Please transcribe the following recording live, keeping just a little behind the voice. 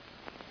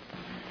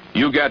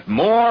You get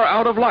more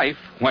out of life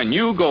when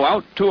you go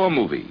out to a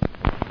movie.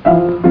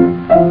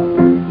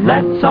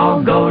 Let's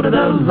all go to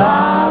the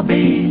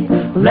lobby.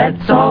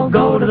 Let's all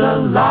go to the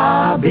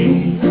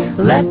lobby.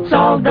 Let's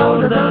all go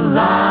to the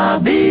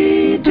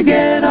lobby to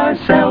get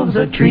ourselves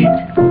a treat.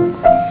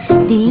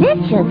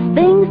 Delicious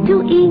things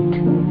to eat.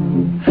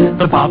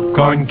 The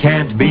popcorn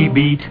can't be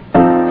beat.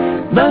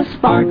 The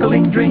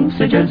sparkling drinks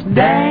are just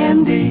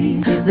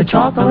dandy. The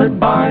chocolate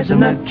bars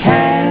and the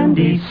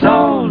candy.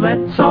 So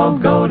let's all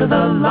go to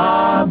the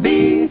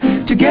lobby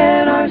to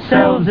get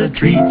ourselves a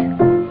treat.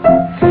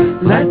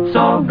 Let's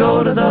all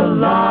go to the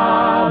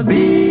lobby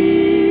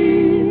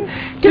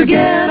to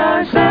get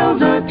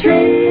ourselves a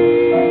treat.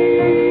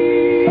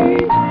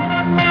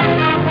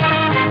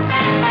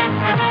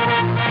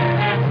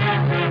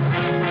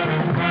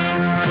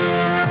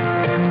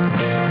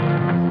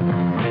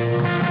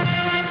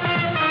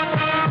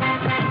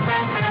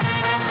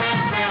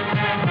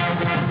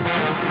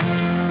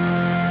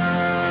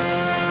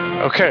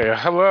 Okay,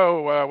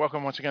 hello,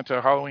 welcome once again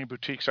to Halloween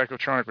Boutique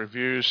Psychotronic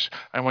Reviews.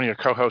 I'm one of your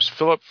co-hosts,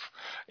 Philip,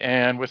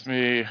 and with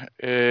me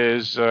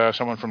is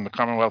someone from the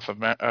Commonwealth of,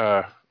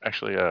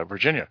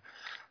 Virginia.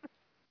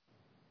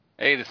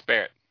 Hey, this is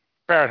Barrett.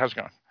 Barrett, how's it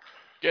going?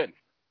 Good.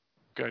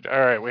 Good.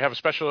 All right, we have a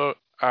special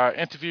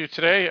interview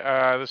today.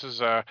 This is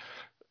the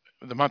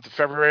month of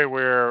February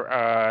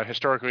where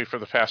historically for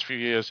the past few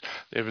years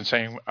they've been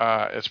saying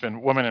it's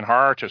been Women in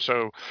Horror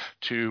to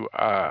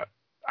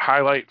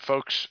highlight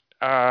folks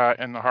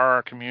in the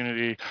horror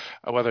community,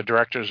 whether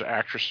directors,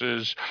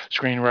 actresses,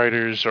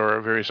 screenwriters, or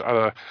various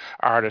other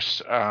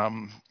artists,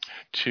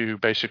 to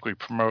basically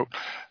promote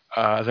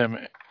them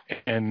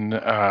in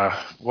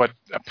what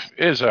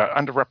is an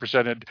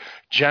underrepresented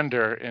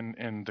gender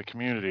in the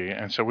community.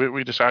 And so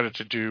we decided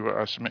to do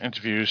some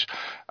interviews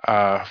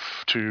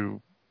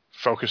to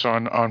focus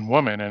on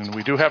women. And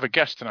we do have a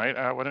guest tonight.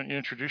 Why don't you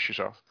introduce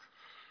yourself?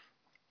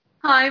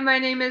 Hi, my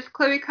name is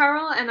Chloe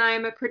Carroll, and I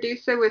am a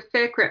producer with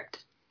Fear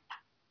Crypt.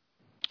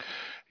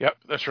 Yep,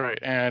 that's right.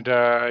 And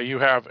you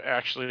have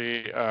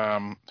actually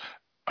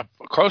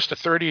close to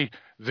 30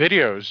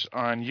 videos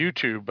on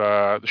YouTube,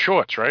 the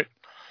shorts, right?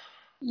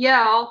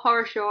 Yeah, all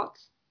horror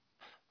shorts.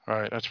 All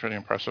right, that's pretty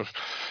impressive.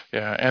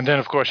 Yeah, and then,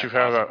 of course, you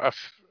have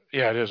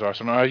yeah, it is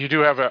awesome. You do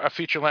have a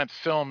feature-length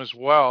film as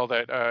well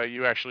that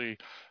you actually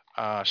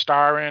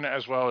star in,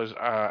 as well as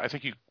I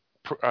think you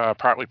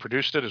partly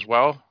produced it as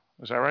well.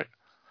 Is that right?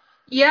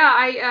 Yeah,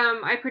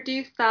 I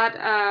produced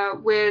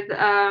that with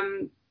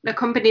a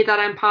company that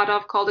I'm part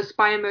of called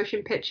Aspire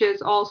Motion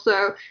Pictures.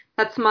 Also,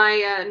 that's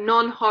my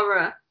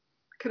non-horror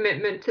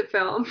commitment to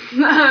film.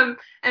 And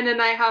then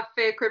I have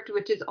Fear Crypt,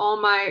 which is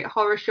all my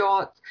horror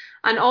shorts,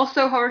 and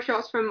also horror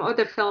shorts from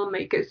other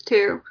filmmakers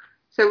too.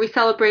 So we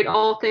celebrate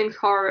all things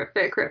horror at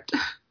Fear Crypt.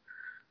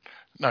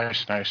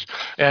 Nice.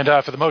 And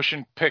for the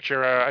motion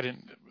picture, I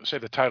didn't say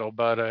the title,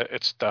 but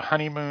it's The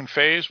Honeymoon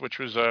Phase, which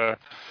was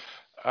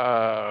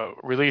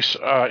released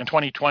in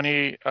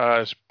 2020,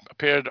 has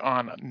appeared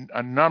on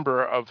a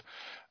number of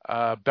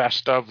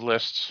best of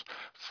lists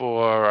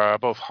for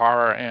both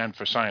horror and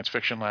for science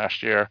fiction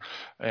last year,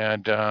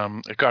 and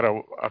it got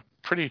a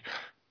pretty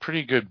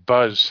good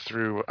buzz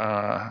through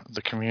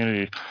the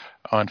community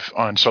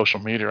on social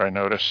media, I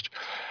noticed.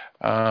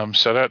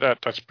 So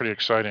that's pretty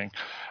exciting.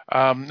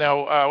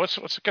 Now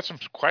let's get some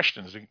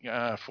questions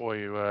for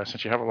you,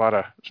 since you have a lot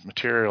of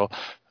material.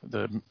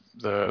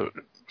 The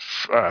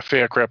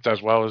Fear Crypt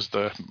as well as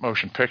the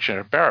motion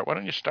picture. Barrett, why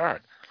don't you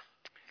start?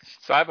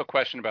 So I have a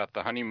question about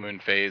the honeymoon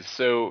phase.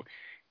 So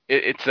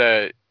it's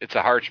a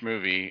harsh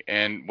movie,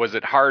 and was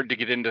it hard to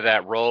get into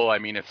that role? I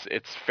mean,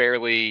 it's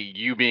fairly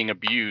you being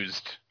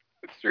abused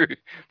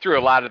through a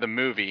lot of the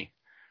movie.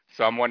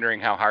 So I'm wondering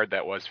how hard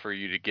that was for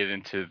you to get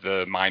into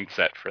the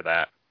mindset for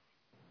that.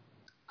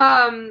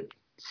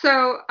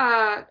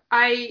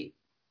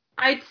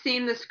 I'd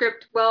seen the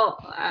script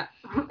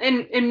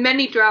in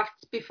many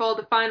drafts before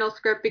the final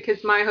script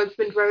because my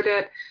husband wrote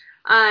it,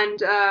 and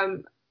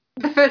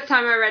the first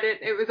time I read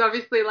it, it was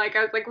obviously like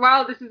I was like,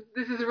 wow, this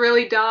is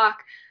really dark.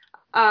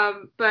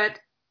 But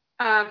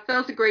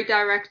Phil's a great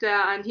director,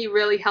 and he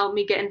really helped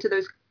me get into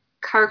those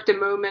character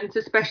moments,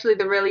 especially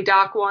the really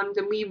dark ones.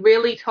 And we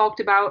really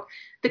talked about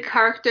the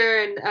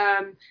character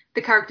and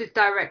the character's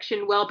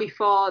direction well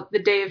before the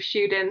day of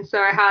shooting. So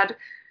I had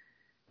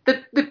I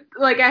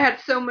had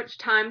so much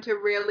time to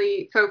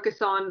really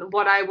focus on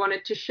what I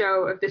wanted to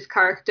show of this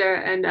character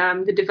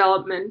and the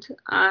development.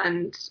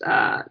 And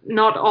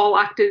not all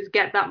actors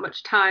get that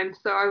much time,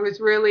 so I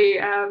was really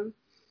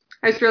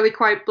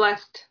quite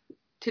blessed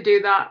to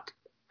do that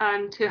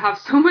and to have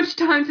so much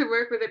time to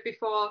work with it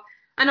before.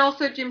 And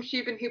also Jim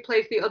Shubin, who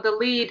plays the other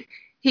lead,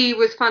 he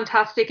was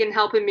fantastic in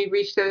helping me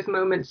reach those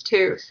moments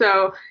too.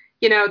 So,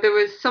 you know, there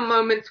was some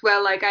moments where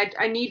like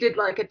I needed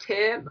like a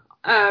tear,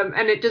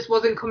 and it just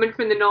wasn't coming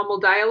from the normal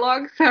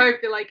dialogue. So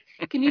I'd be like,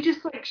 can you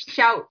just like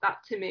shout that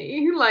to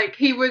me? Like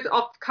he was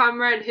off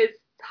camera and his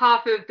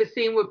half of the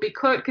scene would be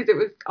cut because it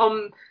was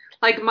on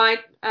like my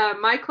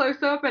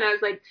close up, and I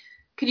was like,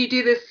 could you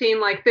do this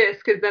scene like this?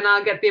 Because then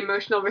I'll get the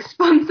emotional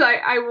response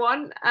I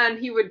want. And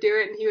he would do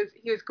it, and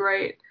he was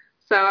great.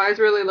 So I was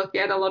really lucky.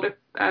 I had a lot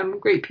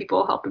of great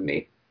people helping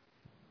me.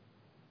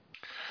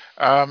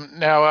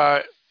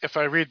 Now, if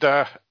I read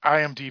the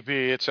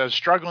IMDb, it says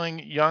struggling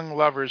young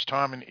lovers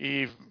Tom and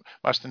Eve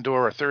must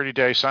endure a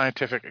 30-day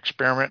scientific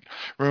experiment,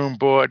 room,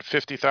 board,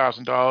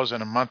 $50,000,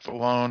 and a month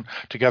alone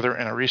together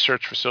in a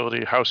research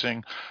facility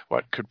housing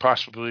what could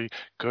possibly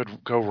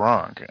go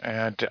wrong.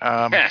 And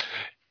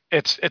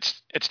it's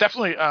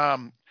definitely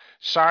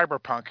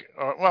cyberpunk,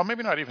 or, well,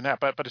 maybe not even that,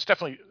 but it's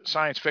definitely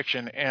science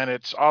fiction, and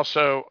it's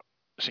also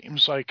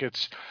seems like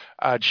it's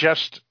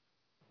just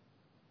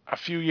a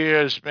few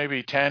years,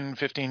 maybe 10,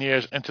 15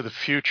 years into the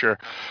future.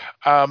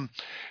 When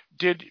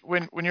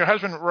your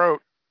husband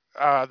wrote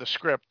the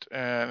script,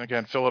 and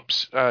again,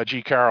 Phillips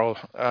G. Carroll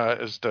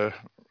is the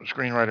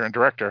screenwriter and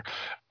director,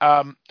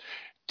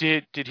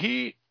 did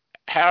he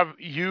have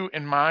you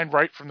in mind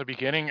right from the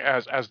beginning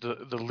as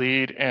the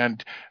lead,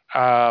 and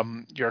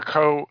your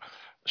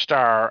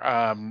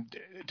co-star,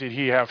 did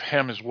he have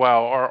him as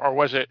well, or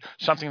was it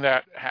something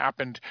that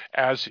happened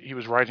as he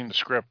was writing the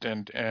script,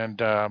 and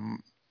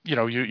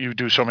you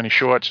do so many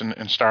shorts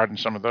and starred in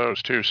some of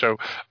those too. So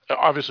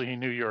obviously he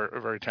knew you're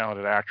a very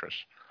talented actress.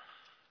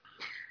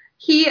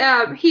 He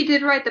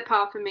did write the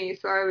part for me,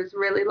 so I was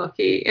really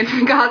lucky in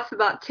regards to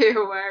that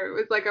too, where it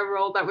was like a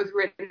role that was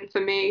written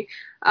for me.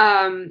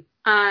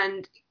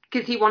 And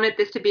because he wanted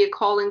this to be a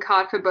calling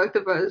card for both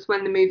of us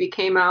when the movie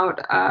came out,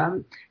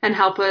 and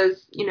help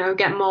us,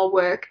 get more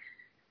work.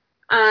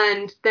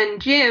 And then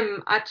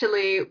Jim,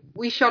 actually,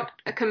 we shot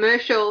a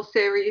commercial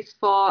series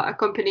for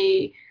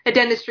a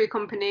dentistry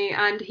company,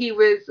 and he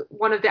was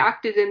one of the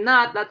actors in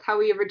that. That's how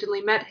we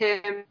originally met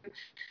him.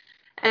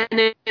 And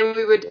then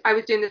I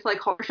was doing this like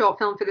horror short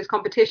film for this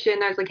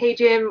competition. I was like, hey,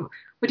 Jim,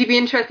 would you be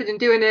interested in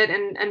doing it?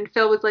 And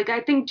Phil was like,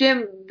 I think,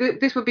 Jim,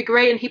 this would be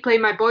great. And he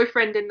played my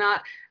boyfriend in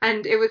that.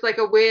 And it was like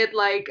a weird,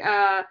 like,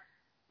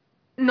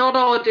 not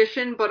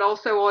audition, but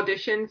also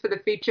audition for the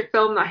feature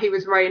film that he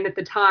was writing at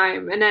the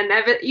time. And then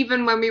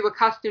even when we were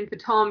casting for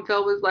Tom,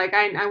 Phil was like,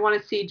 I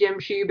want to see Jim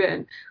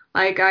Shubin.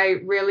 Like, I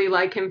really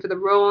like him for the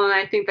role, and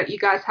I think that you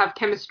guys have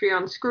chemistry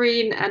on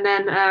screen. And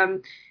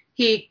then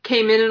he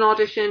came in and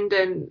auditioned,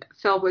 and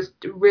Phil was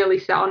really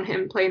set on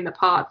him playing the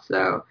part.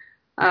 So,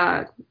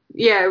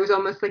 it was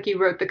almost like he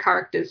wrote the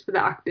characters for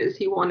the actors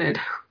he wanted.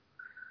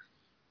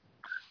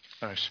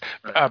 Nice.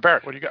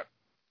 Barrett, what do you got?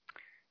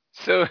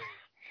 So,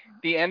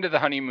 the end of the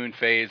honeymoon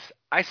phase,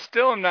 I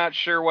still am not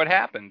sure what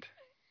happened.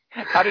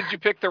 How did you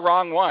pick the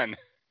wrong one?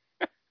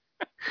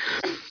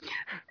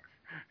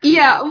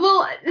 Yeah,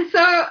 well,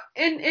 so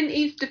in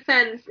Eve's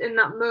defense, in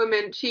that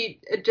moment, she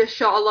just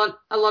shot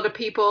a lot of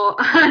people,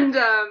 and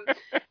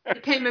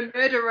became a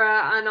murderer,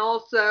 and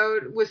also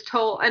was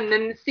told, and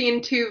then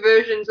seeing two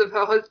versions of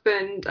her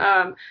husband.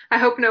 I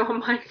hope no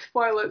one minds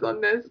spoilers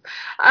on this, because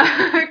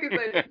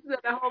I said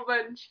a whole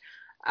bunch.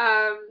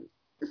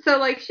 So,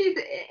 like, she's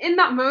in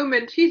that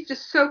moment, she's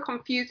just so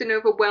confused and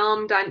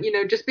overwhelmed, and,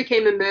 just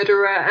became a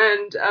murderer,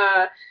 and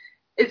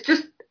it's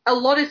just, a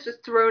lot is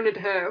just thrown at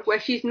her, where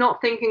she's not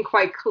thinking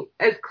quite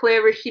as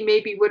clear as she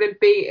maybe wouldn't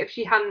be if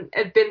she hadn't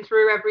had been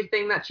through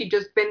everything that she'd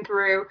just been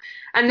through.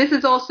 And this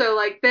is also,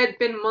 like, there'd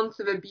been months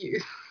of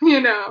abuse,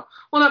 well,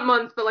 not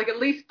months, but, like,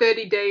 at least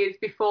 30 days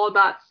before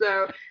that,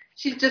 so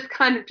she's just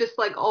kind of just,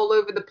 like, all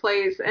over the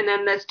place, and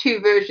then there's two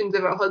versions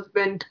of her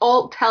husband,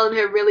 all telling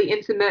her really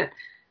intimate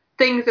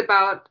things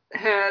about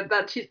her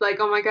that she's like,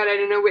 oh my God, I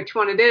don't know which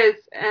one it is.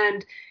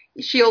 And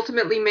she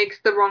ultimately makes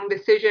the wrong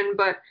decision.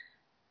 But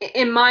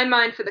in my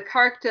mind, for the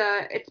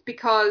character, it's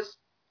because,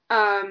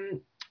 I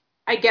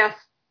guess,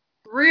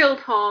 real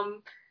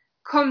Tom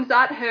comes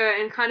at her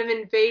and kind of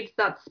invades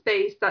that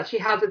space that she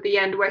has at the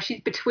end where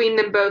she's between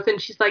them both, and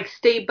she's like,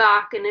 stay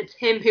back. And it's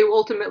him who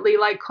ultimately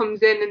like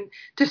comes in and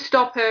to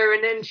stop her.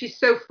 And then she's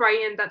so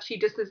frightened that she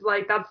just is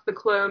like, that's the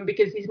clone,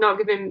 because he's not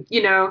giving,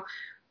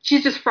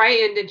 she's just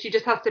frightened and she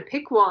just has to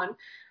pick one.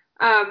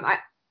 I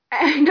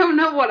don't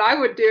know what I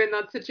would do in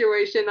that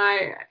situation.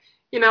 A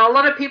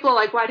lot of people are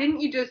like, why didn't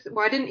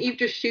Eve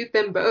just shoot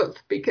them both?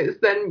 Because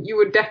then you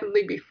would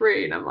definitely be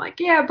free. And I'm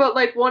like, yeah, but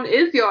like one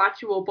is your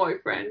actual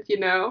boyfriend,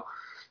 and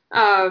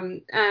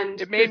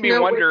it made me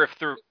wonder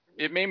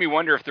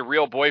if the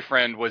real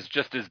boyfriend was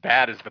just as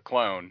bad as the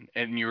clone,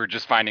 and you were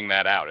just finding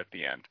that out at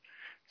the end.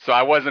 So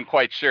I wasn't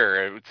quite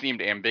sure. It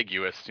seemed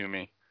ambiguous to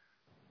me.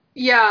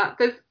 Yeah,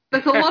 there's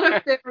a lot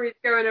of theories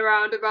going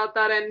around about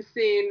that end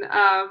scene,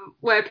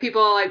 where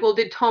people are like, well,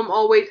 did Tom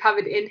always have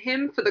it in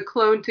him for the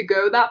clone to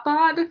go that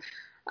bad?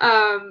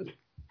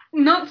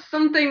 Not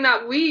something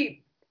that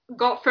we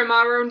got from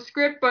our own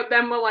script, but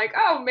then we're like,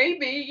 oh,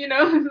 maybe,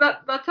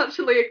 that's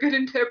actually a good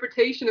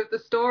interpretation of the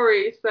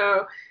story.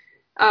 So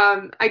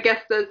I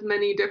guess there's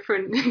many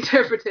different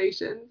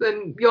interpretations,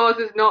 and yours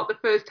is not the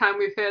first time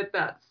we've heard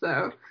that,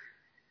 so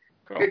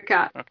cool. Good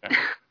cat.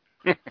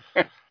 Okay.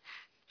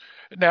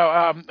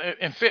 Now,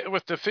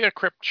 with the Fear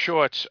Crypt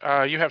shorts,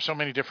 you have so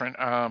many different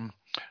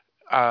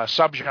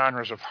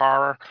subgenres of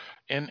horror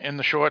in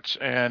the shorts,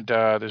 and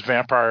there's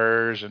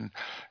vampires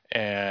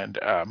and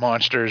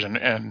monsters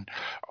and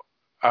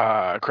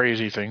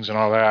crazy things and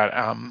all that.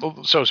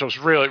 So it's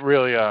really,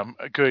 really a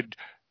good,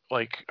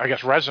 like, I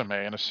guess,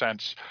 resume in a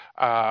sense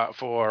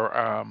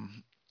for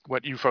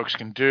what you folks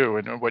can do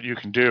and what you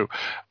can do.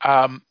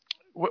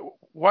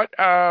 What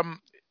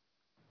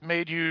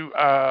made you?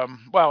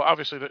 Well,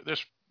 obviously,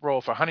 this role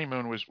for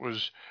Honeymoon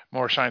was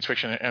more science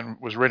fiction and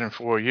was written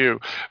for you.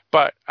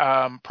 But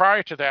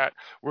prior to that,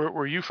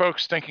 were you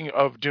folks thinking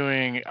of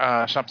doing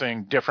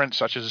something different,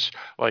 such as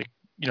like,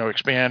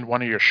 expand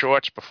one of your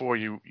shorts before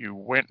you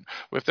went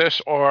with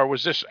this, or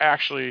was this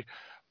actually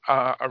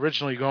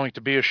originally going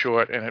to be a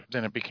short and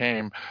then it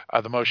became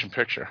the motion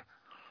picture?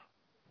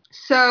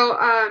 So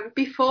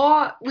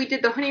before we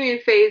did the honeymoon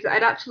phase,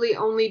 I'd actually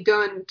only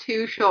done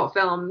 2 short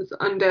films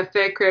under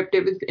Fair Crypt.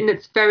 It was in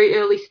its very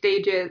early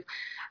stages.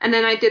 And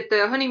then I did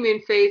the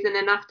honeymoon phase, and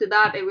then after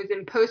that, it was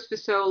in post for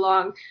so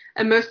long,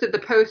 and most of the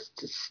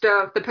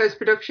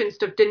post-production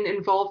stuff didn't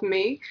involve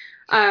me.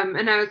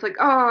 And I was like,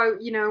 oh,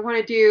 I want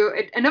to do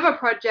another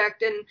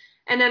project,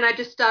 and then I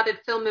just started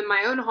filming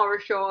my own horror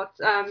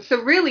shorts.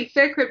 So really,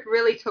 Fair Crypt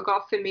really took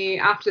off for me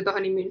after the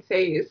honeymoon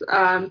phase,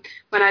 when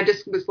I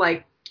just was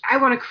like, I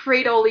want to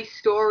create all these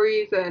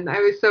stories, and I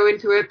was so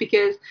into it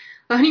because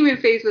the honeymoon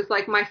phase was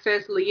like my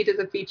first lead as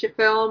a feature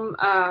film.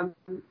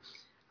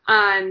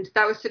 And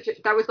that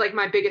was like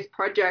my biggest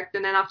project.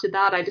 And then after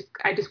that, I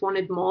just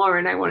wanted more,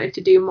 and I wanted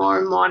to do more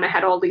and more. And I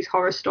had all these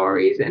horror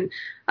stories, and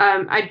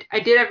I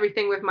did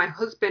everything with my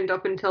husband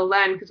up until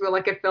then because we're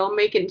like a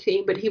filmmaking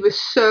team. But he was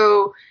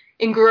so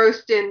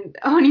engrossed in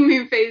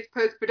honeymoon phase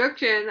post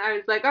production. I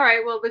was like, all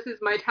right, well, this is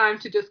my time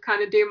to just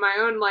kind of do my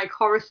own like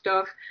horror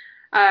stuff,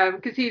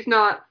 because he's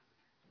not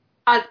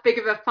as big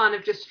of a fan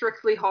of just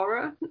strictly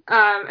horror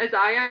as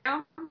I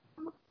am.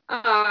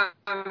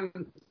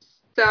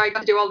 So I got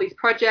to do all these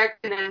projects,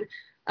 and then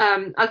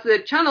as the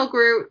channel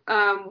grew,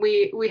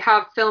 we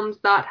have films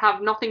that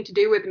have nothing to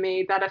do with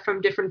me that are from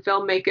different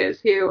filmmakers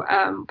who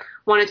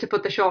wanted to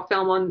put the short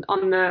film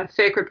on the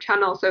Fair Crypt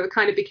channel. So it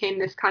kind of became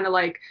this kind of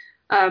like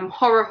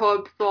horror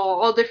hub for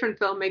all different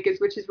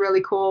filmmakers, which is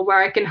really cool, where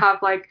I can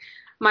have like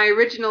my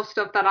original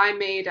stuff that I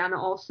made, and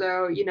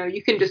also,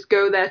 you can just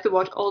go there to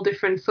watch all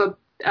different sub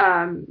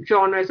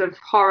genres of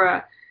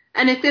horror.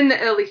 And it's in the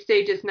early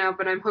stages now,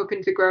 but I'm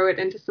hoping to grow it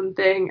into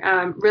something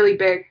really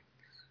big.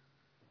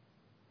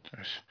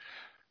 Nice.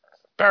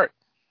 Barrett.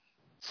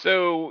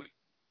 So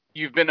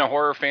you've been a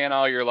horror fan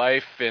all your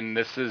life, and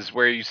this is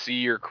where you see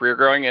your career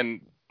growing.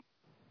 And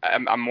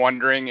I'm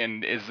wondering,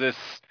 and is this?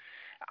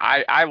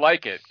 I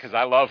like it because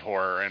I love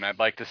horror, and I'd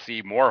like to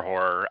see more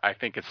horror. I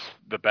think it's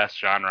the best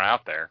genre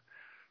out there.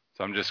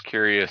 So I'm just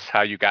curious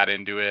how you got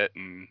into it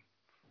and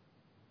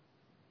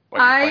what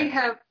you're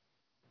playing.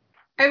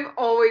 I've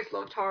always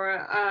loved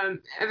horror.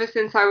 Ever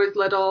since I was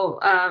little,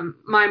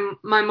 my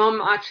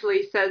mom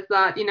actually says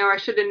that, I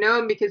should have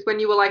known, because when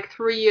you were like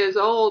 3 years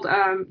old,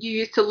 you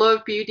used to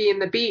love Beauty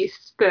and the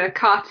Beast, the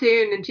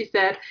cartoon, and she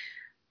said,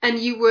 and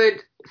you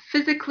would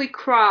physically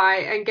cry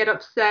and get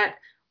upset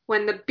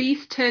when the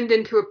Beast turned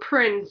into a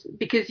prince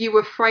because you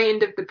were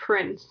frightened of the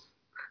prince.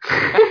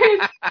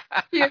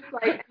 She was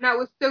like, that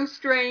was so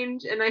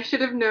strange, and I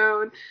should have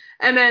known.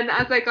 And then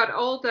as I got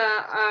older,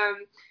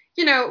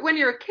 when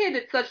you're a kid,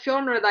 it's that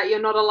genre that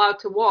you're not allowed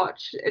to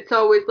watch. It's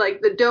always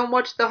like don't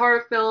watch the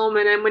horror film.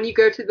 And then when you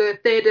go to the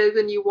theaters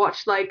and you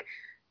watch like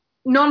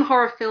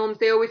non-horror films,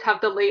 they always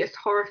have the latest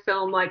horror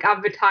film like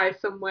advertised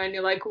somewhere, and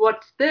you're like,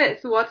 what's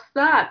this? What's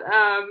that?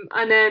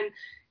 And then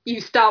you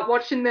start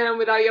watching them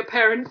without your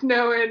parents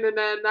knowing. And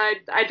then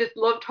I just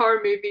loved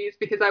horror movies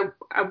because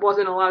I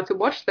wasn't allowed to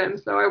watch them.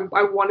 So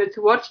I wanted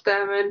to watch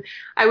them, and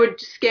I would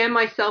scare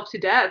myself to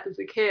death as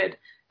a kid.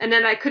 And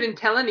then I couldn't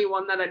tell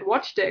anyone that I'd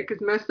watched it,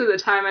 because most of the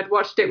time I'd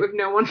watched it with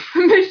no one's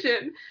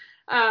permission.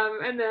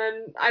 And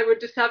then I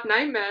would just have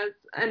nightmares.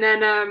 And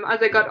then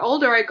as I got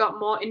older, I got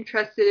more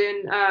interested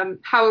in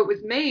how it was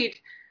made.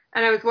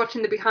 And I was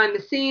watching the behind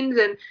the scenes.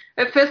 And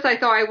at first I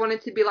thought I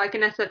wanted to be like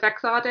an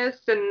SFX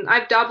artist. And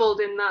I've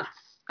dabbled in that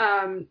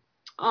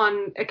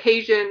on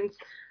occasions.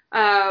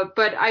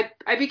 But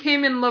I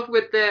became in love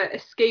with the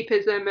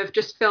escapism of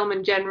just film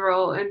in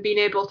general, and being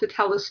able to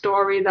tell a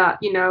story that,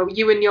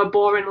 you in your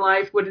boring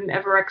life wouldn't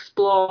ever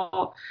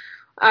explore,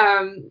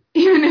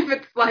 even if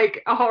it's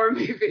like a horror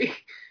movie,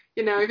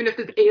 even if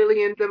there's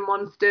aliens and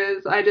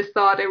monsters. I just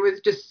thought it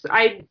was just,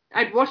 I'd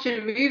watch a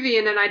movie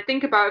and then I'd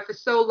think about it for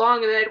so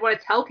long, and then I'd want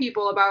to tell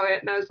people about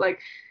it. And I was like,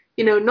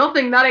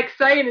 nothing that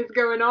exciting is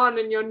going on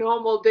in your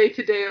normal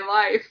day-to-day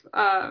life.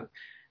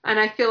 And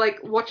I feel like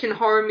watching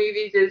horror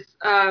movies is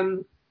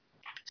I'm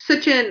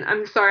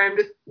sorry, I'm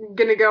just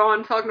going to go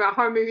on talking about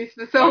horror movies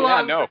for so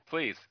long. Yeah, no,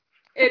 please.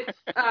 It's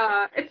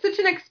such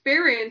an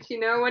experience,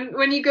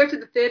 when you go to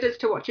the theaters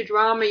to watch a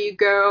drama, you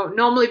go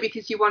normally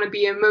because you want to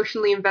be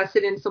emotionally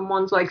invested in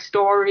someone's like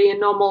story, and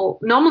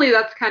normally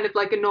that's kind of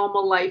like a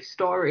normal life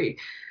story.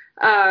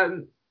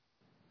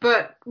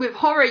 But with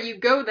horror, you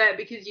go there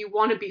because you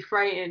want to be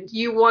frightened.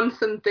 You want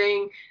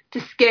something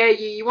to scare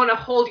you. You want to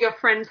hold your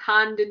friend's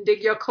hand and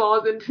dig your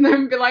claws into them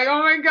and be like,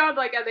 oh my God,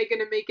 like, are they going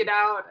to make it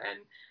out? And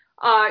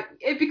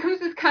it becomes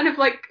this kind of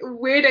like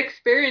weird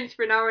experience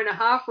for an hour and a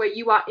half where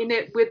you are in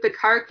it with the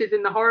characters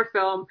in the horror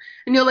film,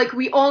 and you're like,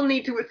 we all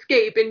need to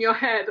escape in your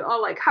head, or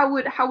like, how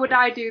would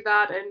I do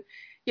that? And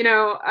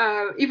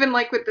even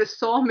like with the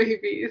Saw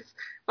movies,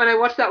 when I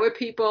watch that with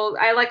people,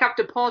 I like have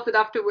to pause it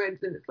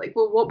afterwards, and it's like,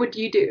 well, what would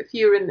you do if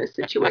you were in this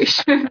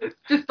situation? It's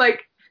just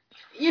like,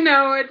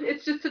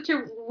 it's just such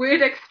a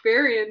weird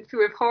experience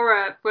with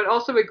horror, but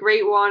also a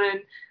great one,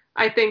 and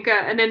I think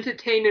an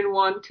entertaining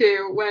one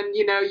too, when,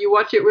 you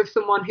watch it with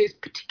someone who's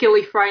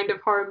particularly frightened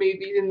of horror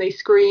movies and they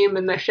scream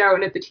and they're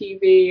shouting at the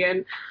TV.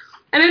 And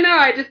I don't know,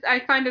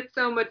 I find it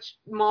so much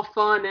more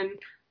fun. And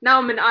now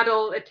I'm an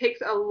adult, it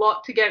takes a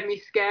lot to get me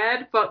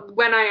scared. But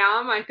when I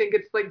am, I think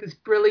it's like this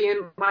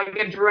brilliant, like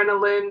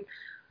adrenaline,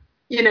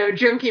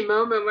 junkie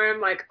moment where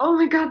I'm like, oh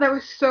my God, that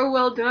was so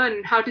well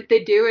done. How did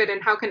they do it?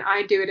 And how can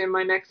I do it in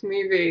my next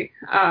movie?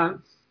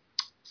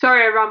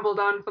 Sorry, I rambled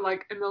on for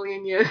like a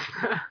million years.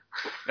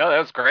 No, that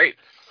was great.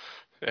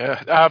 Yeah.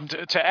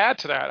 To add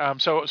to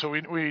that, so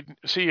we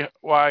see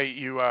why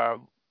you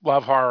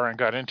love horror and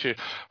got into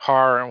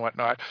horror and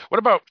whatnot. What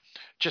about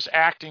just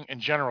acting in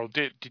general?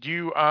 Did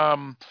you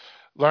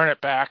learn it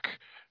back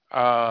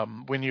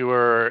when you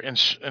were in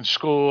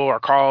school or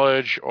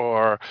college,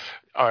 or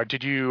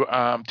did you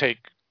take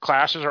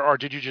classes, or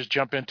did you just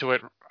jump into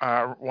it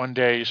one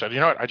day? You said, you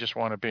know what, I just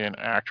want to be an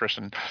actress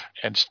and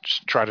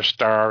try to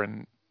star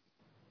in,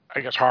 I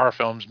guess, horror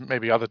films,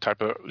 maybe other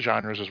type of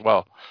genres as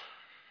well.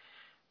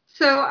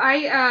 So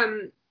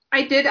I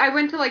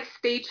went to like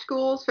stage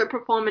schools for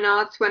performing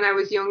arts when I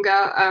was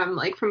younger,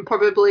 like from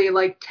probably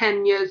like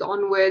 10 years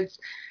onwards.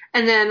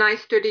 And then I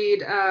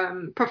studied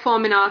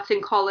performing arts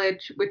in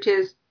college, which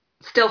is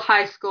still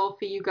high school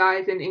for you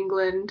guys in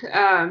England.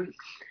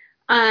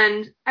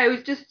 And I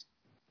was just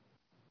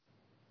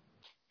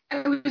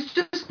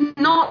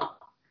not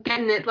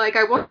getting it. Like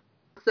I was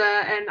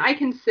and I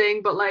can sing,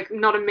 but like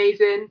not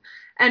amazing.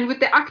 And with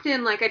the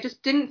acting, like I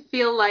just didn't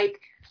feel like,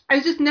 I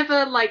was just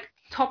never like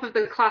top of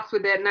the class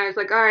with it. And I was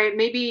like, all right,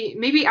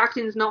 maybe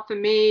acting's not for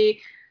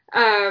me.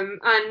 And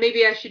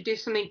maybe I should do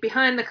something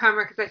behind the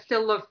camera because I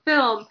still love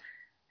film.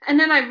 And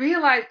then I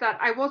realized that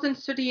I wasn't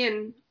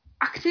studying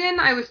acting,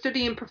 I was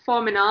studying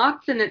performing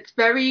arts, and it's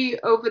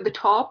very over the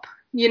top,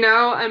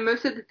 and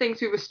most of the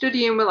things we were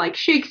studying were like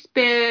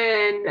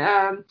Shakespeare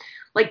and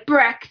like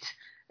Brecht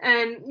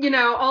and,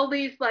 all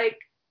these like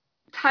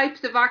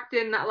types of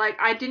acting that like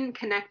I didn't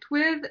connect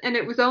with. And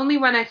it was only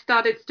when I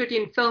started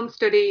studying film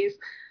studies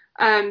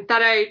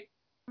that I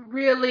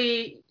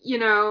really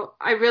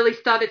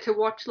started to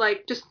watch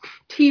like just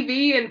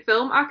TV and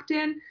film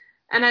acting,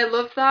 and I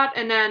loved that.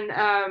 And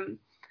then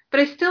but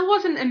I still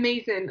wasn't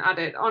amazing at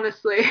it,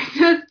 honestly.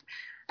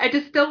 I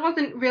just still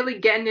wasn't really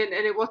getting it,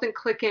 and it wasn't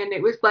clicking.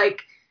 It was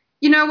like,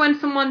 when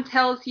someone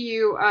tells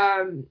you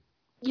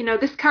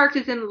this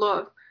character's in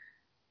love,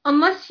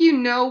 unless you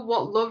know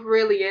what love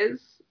really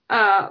is,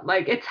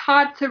 like it's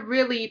hard to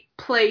really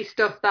play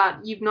stuff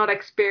that you've not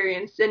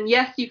experienced. And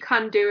yes, you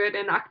can do it,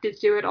 and actors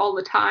do it all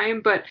the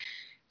time. But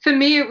for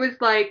me, it was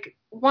like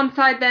once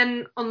I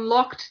then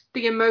unlocked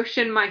the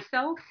emotion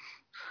myself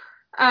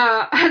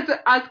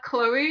as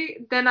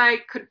Chloe, then I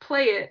could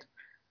play it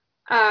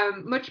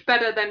much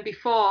better than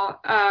before.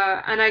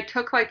 And I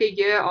took like a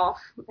year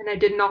off, and I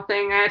did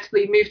nothing. I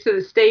actually moved to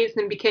the States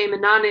and became a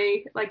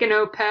nanny, like an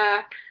au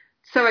pair,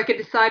 so I could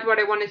decide what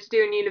I wanted to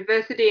do in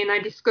university. And I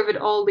discovered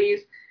all these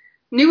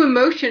new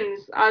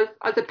emotions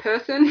as a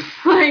person,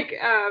 like,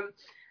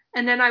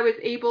 and then I was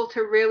able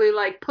to really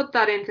like put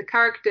that into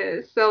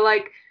characters. So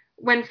like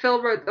when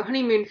Phil wrote The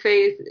Honeymoon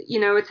Phase,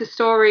 it's a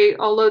story,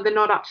 although they're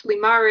not actually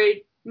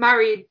married,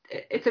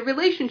 it's a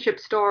relationship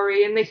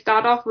story, and they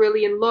start off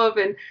really in love.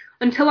 And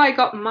until I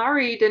got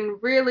married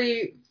and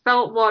really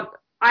felt what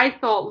I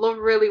thought love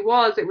really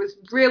was, it was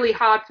really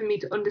hard for me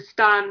to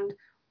understand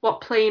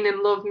what playing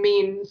in love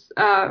means.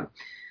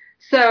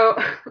 So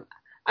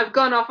I've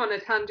gone off on a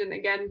tangent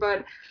again,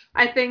 but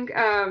I think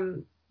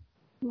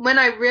when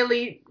I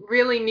really,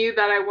 really knew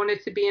that I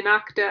wanted to be an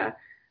actor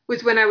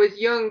was when I was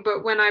young.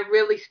 But when I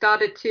really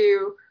started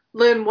to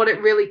learn what it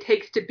really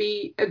takes to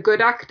be a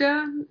good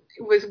actor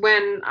was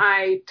when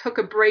I took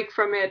a break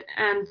from it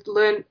and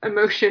learned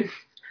emotions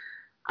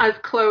as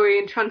Chloe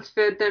and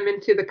transferred them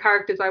into the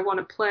characters I want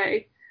to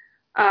play.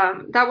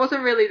 That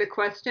wasn't really the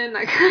question.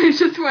 I kind of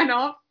just went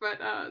off, but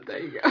there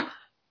you go.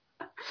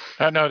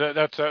 No,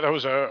 that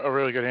was a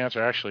really good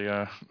answer, actually.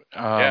 Yeah.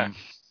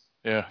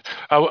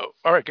 All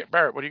right,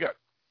 Barrett, what do you got?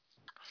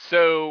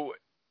 So,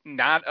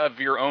 not of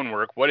your own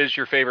work, what is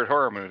your favorite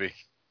horror movie?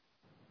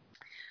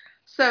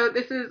 So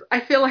I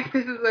feel like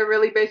this is a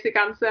really basic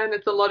answer, and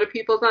it's a lot of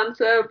people's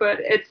answer, but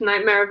it's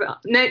Nightmare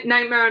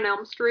on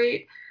Elm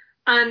Street.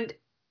 And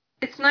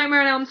it's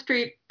Nightmare on Elm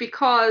Street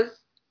because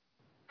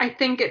I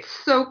think it's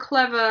so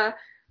clever,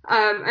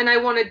 and I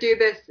want to do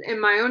this in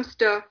my own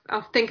stuff.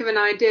 I'll think of an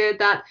idea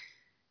that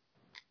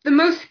the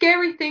most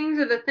scary things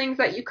are the things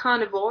that you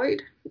can't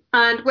avoid.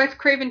 And Wes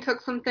Craven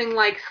took something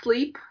like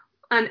sleep,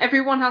 and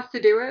everyone has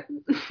to do it,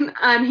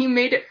 and he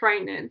made it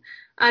frightening.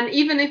 And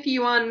even if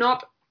you are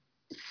not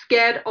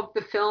scared of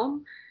the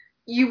film,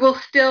 you will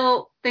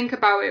still think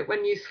about it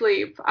when you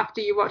sleep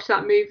after you watch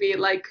that movie.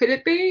 Like, could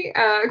it be?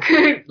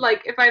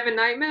 Like, if I have a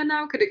nightmare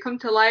now, could it come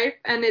to life?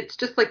 And it's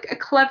just like a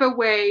clever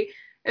way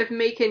of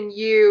making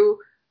you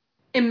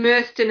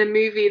immersed in a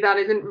movie that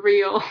isn't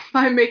real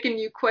by making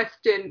you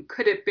question,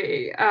 could it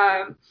be?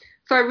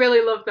 So I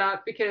really love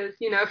that because,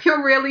 if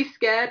you're really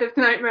scared of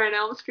Nightmare on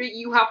Elm Street,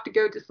 you have to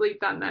go to sleep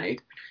that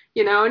night,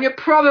 and you're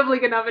probably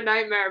going to have a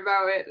nightmare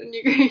about it. And,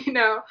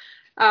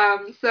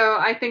 so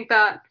I think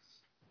that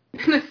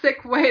in a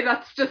sick way,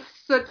 that's just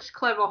such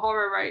clever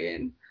horror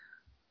writing.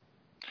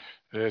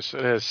 It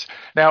is.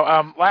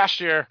 Now, last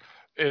year,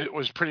 it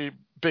was a pretty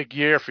big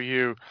year for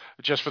you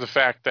just for the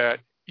fact that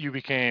you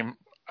became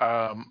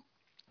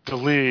the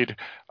lead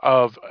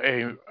of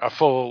a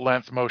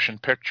full-length motion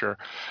picture.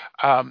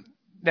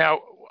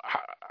 Now,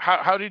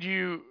 how did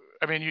you?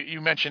 I mean,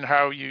 you mentioned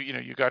how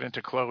you got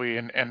into Chloe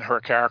and her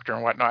character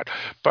and whatnot,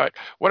 but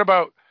what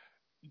about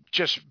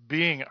just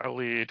being a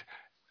lead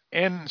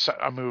in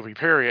a movie?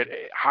 Period.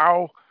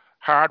 How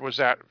hard was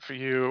that for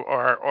you,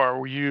 or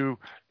were you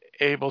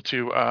able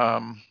to?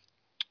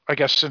 I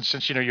guess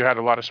since you had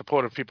a lot of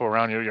supportive people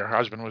around you, your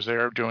husband was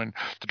there doing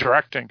the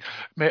directing.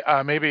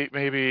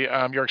 Maybe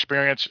your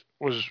experience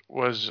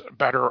was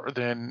better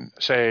than,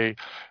 say,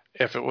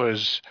 if it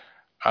was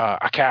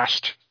a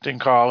casting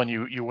call and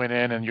you went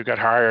in and you got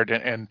hired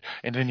and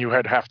then you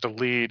have to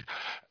lead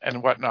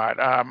and whatnot.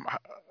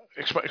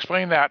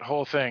 Explain that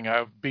whole thing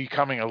of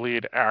becoming a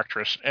lead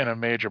actress in a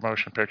major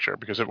motion picture,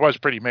 because it was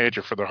pretty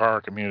major for the horror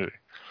community.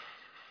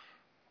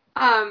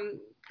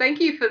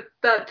 Thank you for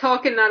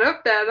talking that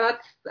up there.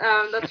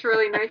 That's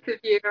really nice of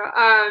you.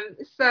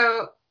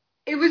 So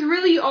it was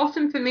really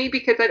awesome for me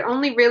because I'd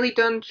only really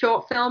done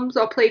short films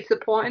or played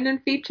supporting in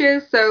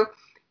features. So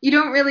you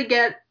don't really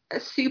get a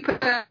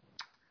story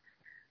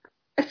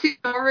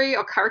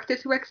or character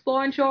to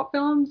explore in short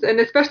films, and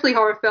especially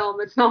horror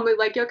film. It's normally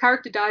like your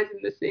character dies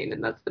in the scene,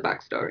 and that's the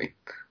backstory.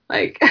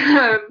 Like,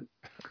 oh,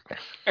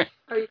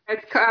 you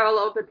guys cut out a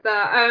little bit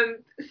there.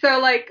 So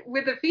like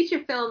with a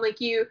feature film, like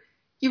you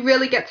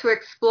really get to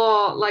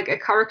explore like a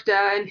character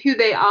and who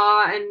they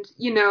are, and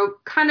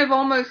kind of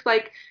almost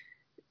like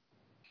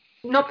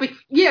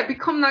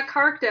become that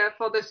character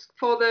for the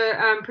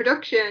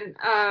production.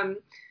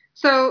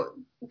 So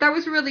that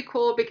was really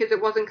cool because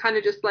it wasn't kind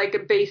of just like a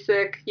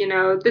basic,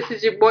 this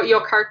is what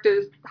your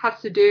character has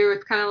to do.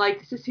 It's kind of like,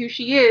 this is who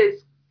she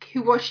is.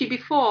 Who was she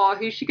before?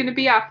 Who's she going to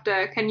be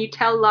after? Can you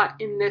tell that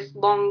in this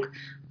long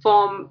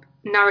form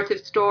narrative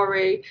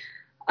story?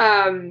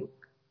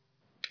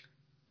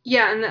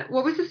 Yeah, and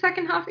what was the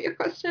second half of your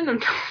question?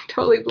 I'm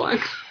totally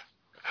blank.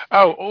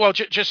 Oh, well,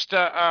 just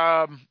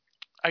I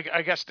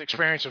guess the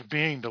experience of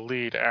being the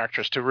lead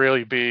actress to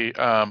really be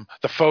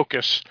the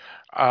focus,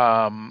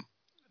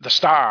 the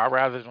star,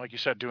 rather than, like you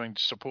said, doing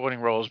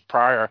supporting roles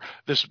prior.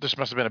 This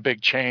must have been a big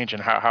change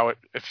in how it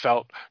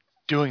felt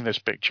doing this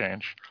big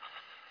change.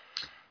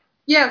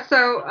 Yeah,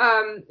 so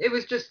it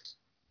was just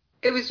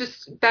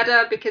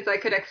better because I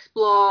could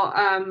explore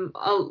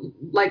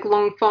like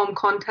long form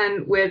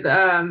content with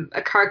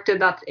a character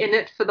that's in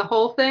it for the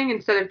whole thing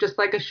instead of just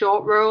like a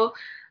short role.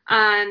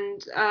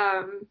 And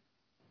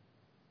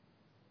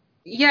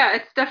yeah,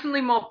 it's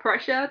definitely more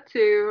pressure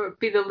to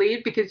be the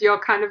lead because you're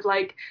kind of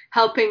like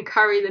helping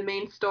carry the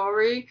main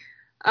story.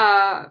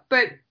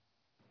 But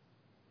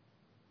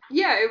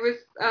yeah, it was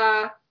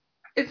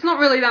it's not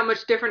really that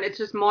much different. It's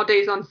just more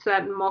days on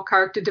set and more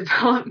character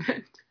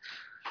development.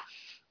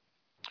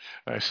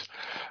 Nice.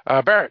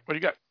 Barrett, what do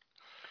you got?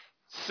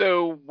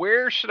 So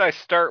where should I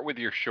start with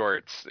your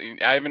shorts?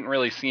 I haven't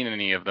really seen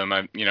any of them.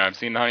 I've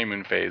seen the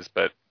honeymoon phase,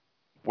 but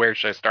where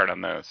should I start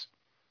on those?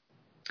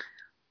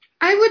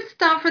 I would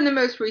start from the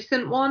most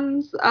recent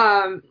ones.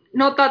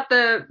 Not that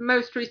the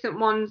most recent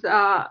ones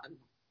are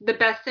the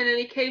best in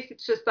any case.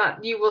 It's just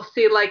that you will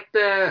see like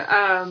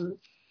the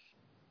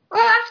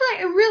well,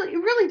 actually,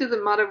 it really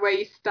doesn't matter where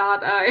you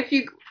start.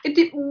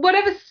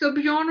 Whatever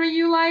subgenre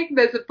you like,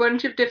 there's a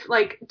bunch of different.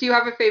 Like, do you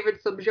have a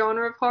favorite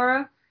subgenre of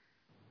horror?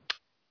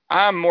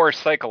 I'm more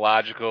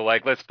psychological.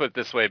 Like, let's put it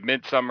this way: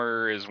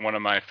 Midsummer is one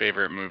of my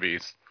favorite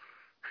movies.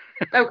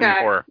 Okay.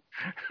 Horror.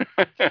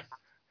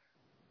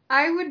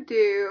 I would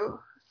do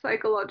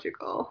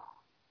psychological.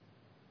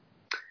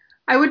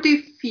 I would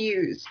do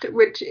Fused,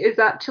 which is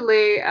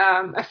actually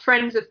a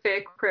Friends of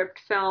Fake Crypt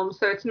film,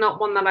 so it's not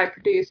one that I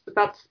produced, but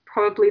that's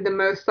probably the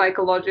most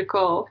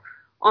psychological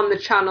on the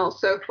channel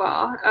so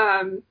far.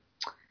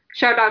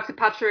 Shout out to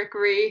Patrick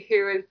Ree,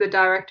 who is the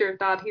director of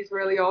that. He's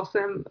really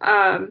awesome.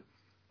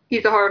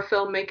 He's a horror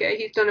filmmaker.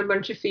 He's done a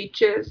bunch of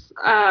features.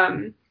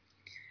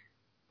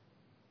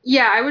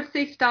 Yeah, I would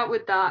say start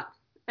with that.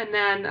 And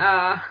then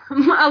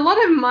a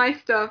lot of my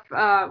stuff,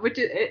 which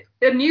is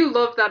a new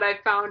love that I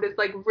found, is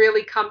like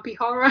really campy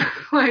horror.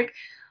 like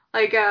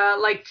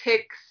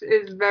Ticks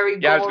is very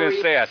gory. Yeah, I was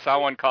gonna say I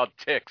saw one called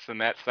Ticks, and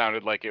that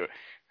sounded like it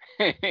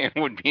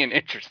would be an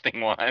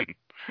interesting one.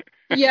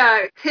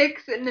 Yeah,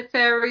 Ticks and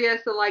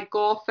Nefarious are like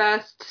gore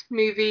fest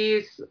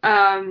movies.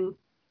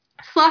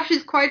 Slash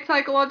is quite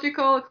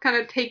psychological. It's kind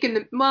of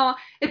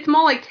it's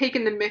more like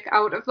taking the mick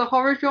out of the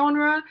horror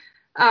genre.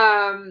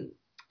 And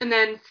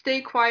then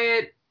Stay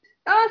Quiet.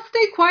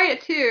 Stay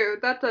Quiet too.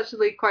 That's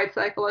actually quite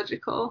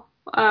psychological.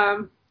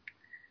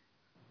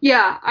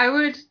 Yeah, I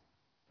would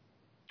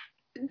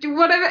do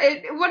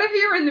whatever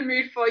you're in the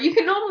mood for. You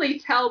can normally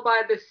tell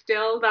by the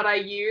still that I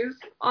use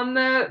on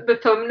the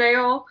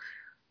thumbnail.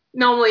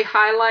 Normally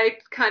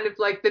highlights kind of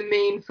like the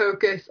main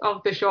focus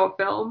of the short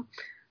film.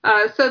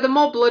 So the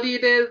more bloody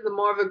it is, the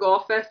more of a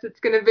gore fest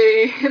it's going to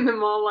be, and the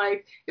more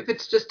like if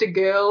it's just a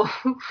girl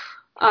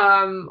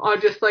or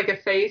just like a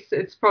face,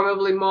 it's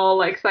probably more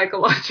like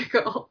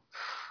psychological.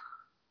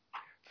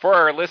 For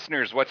our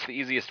listeners, what's the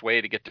easiest way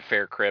to get to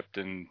Fair Crypt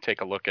and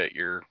take a look at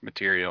your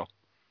material?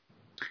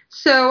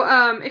 So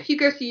if you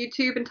go to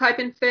YouTube and type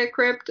in Fair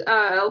Crypt,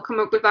 it'll come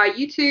up with our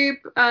YouTube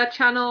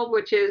channel,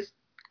 which is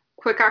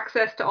quick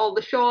access to all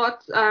the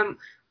shorts.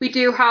 We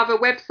do have a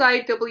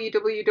website,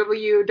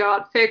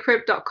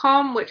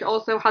 www.faircrypt.com, which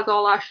also has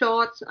all our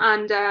shorts,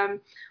 and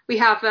we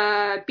have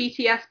a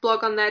BTS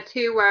blog on there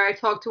too, where I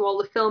talk to all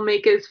the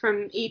filmmakers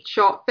from each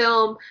short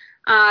film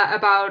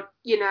about,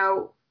 you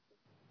know,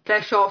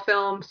 their short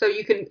film. So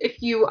you can,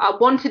 if you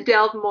want to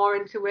delve more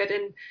into it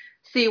and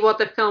see what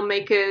the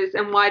filmmakers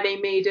and why they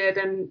made it,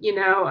 and, you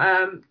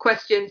know,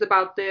 questions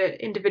about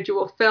the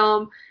individual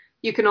film,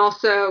 you can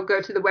also go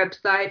to the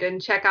website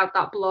and check out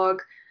that blog.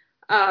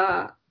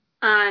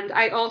 And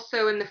I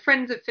also, in the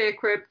Friends of Fair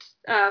Crypt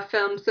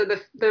films, so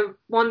the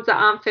ones that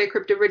aren't Fair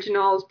Crypt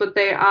originals, but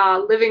they are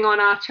living on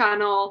our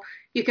channel,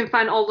 you can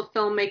find all the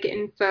filmmaker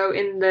info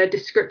in the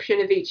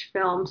description of each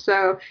film.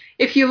 So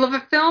if you love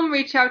a film,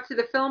 reach out to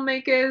the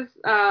filmmakers.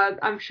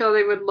 I'm sure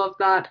they would love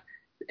that.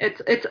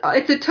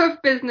 It's a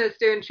tough business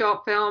doing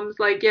short films.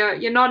 Like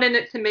you're not in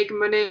it to make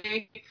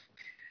money.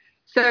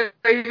 So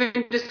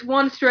even just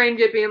one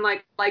stranger being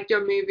like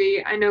your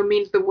movie, I know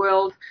means the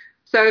world.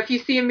 So if you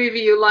see a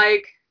movie you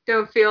like,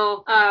 don't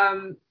feel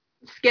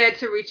scared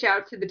to reach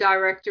out to the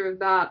director of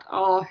that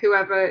or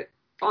whoever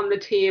on the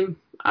team.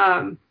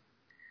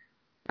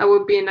 That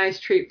would be a nice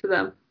treat for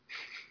them.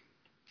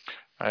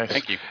 Nice.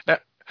 Thank you.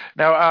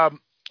 Now,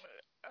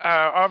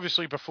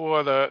 obviously,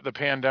 before the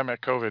pandemic,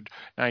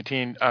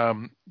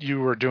 COVID-19, you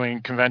were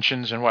doing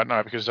conventions and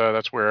whatnot, because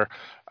that's where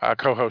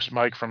co-host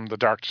Mike from the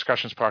Dark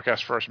Discussions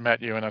podcast first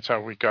met you, and that's how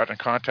we got in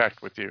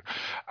contact with you.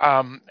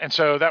 And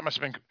so that must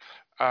have been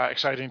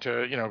exciting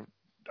to, you know,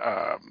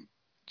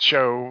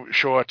 show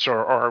shorts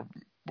or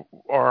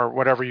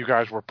whatever you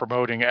guys were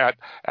promoting at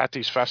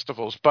these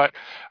festivals. But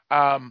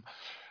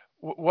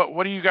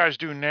what do you guys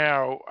do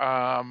now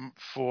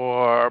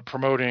for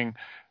promoting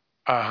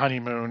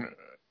Honeymoon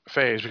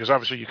Phase? Because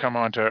obviously you come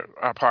on to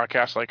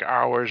podcasts like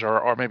ours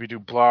or maybe do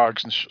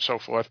blogs and so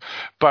forth,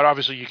 but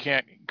obviously you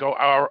can't go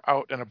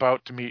out and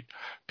about to meet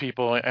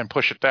people and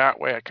push it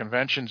that way at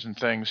conventions and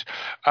things.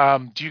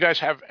 Do you guys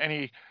have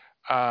any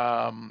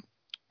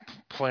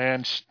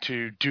plans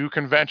to do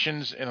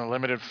conventions in a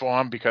limited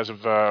form because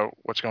of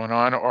what's going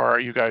on, or are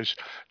you guys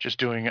just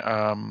doing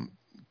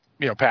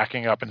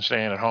packing up and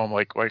staying at home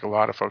like a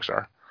lot of folks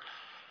are?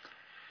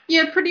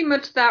 Yeah, pretty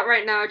much that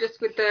right now,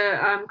 just with the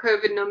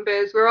COVID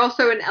numbers. We're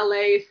also in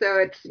LA, so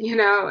it's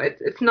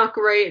not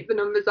great. The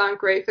numbers aren't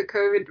great for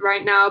COVID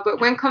right now, but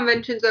when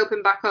conventions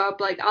open back up,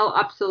 like, I'll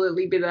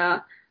absolutely be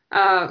there.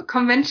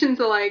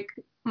 Conventions are like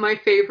my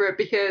favorite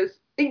because,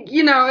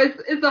 you know,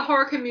 it's a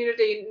horror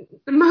community.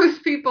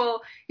 Most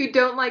people who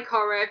don't like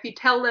horror, if you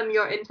tell them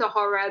you're into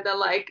horror, they're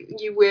like,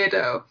 you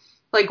weirdo.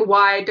 Like,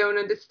 why? I don't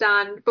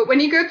understand. But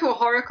when you go to a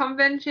horror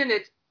convention,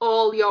 it's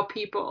all your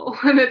people.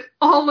 And it's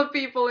all the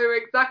people who are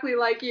exactly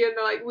like you. And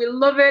they're like, we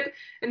love it.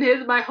 And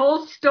here's my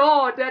whole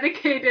store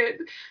dedicated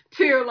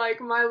to,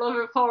 like, my love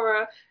of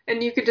horror.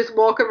 And you could just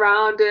walk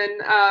around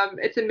and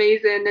it's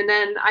amazing. And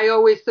then I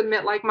always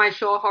submit, like, my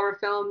short horror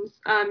films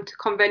to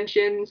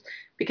conventions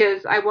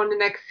because I want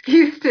an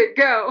excuse to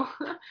go.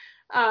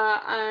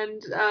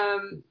 And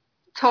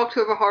talk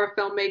to other horror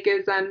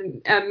filmmakers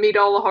and meet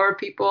all the horror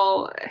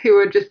people who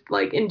are just,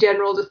 like, in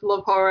general just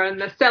love horror,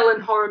 and they're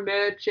selling horror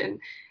merch, and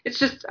it's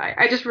just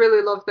I just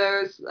really love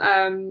those.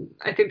 I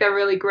think they're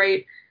really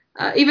great,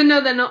 even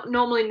though they're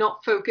normally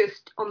not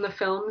focused on the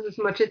films as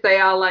much as they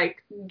are,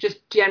 like,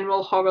 just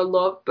general horror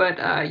love,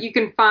 but you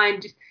can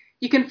find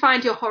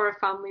your horror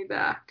family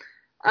there.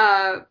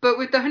 But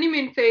with the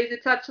Honeymoon Phase,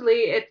 it's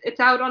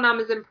out on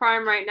Amazon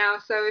Prime right now,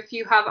 so if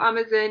you have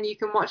Amazon, you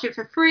can watch it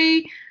for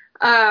free.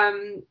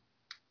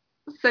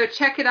 So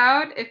check it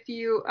out if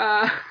you.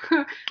 I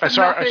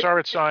saw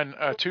it's on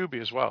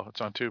Tubi as well. It's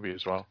on Tubi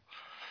as well.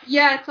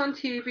 Yeah, it's on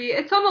Tubi.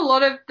 It's on a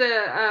lot of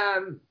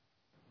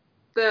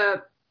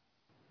the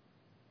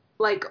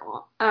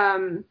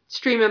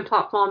streaming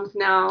platforms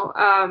now.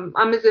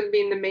 Amazon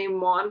being the main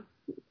one.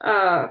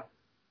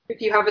 If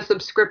you have a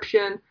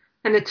subscription,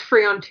 and it's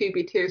free on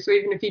Tubi too. So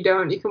even if you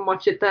don't, you can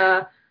watch it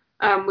there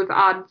with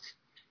ads.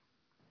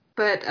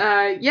 But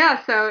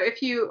so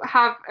if you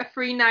have a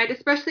free night,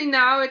 especially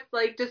now, it's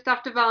like just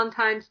after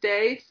Valentine's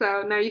Day,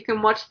 so now you can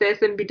watch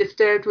this and be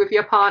disturbed with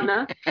your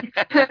partner.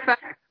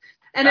 Perfect.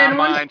 And Not then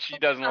mine. She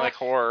doesn't like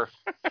horror.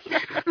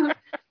 Well,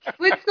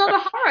 it's not a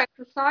horror, it's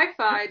a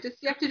sci-fi.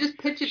 You have to just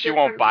pitch it. She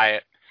won't buy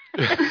it.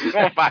 She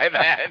won't buy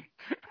that.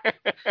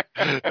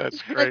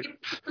 That's great. Like,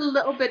 it's a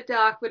little bit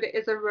dark, but it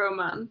is a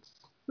romance.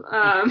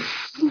 And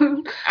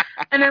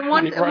then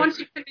once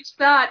you finish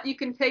that, you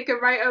can take her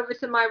right over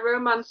to my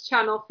romance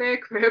channel, Fair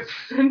Crib,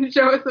 and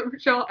show us some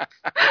shots.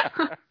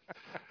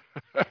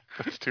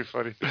 That's too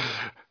funny.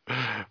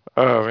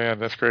 Oh man,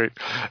 that's great.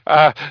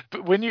 But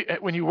when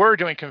you were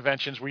doing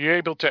conventions, were you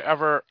able to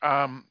ever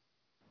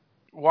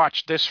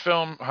watch this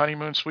film,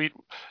 Honeymoon Suite,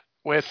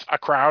 with a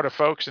crowd of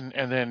folks, and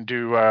then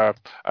do a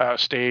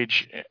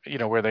stage,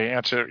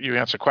 where you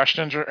answer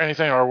questions or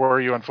anything, or were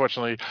you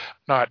unfortunately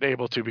not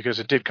able to because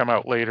it did come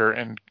out later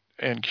in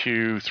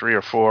Q3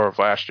 or 4 of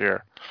last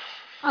year?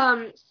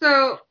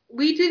 So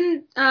we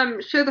didn't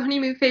show the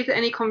Honeymoon Phase at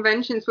any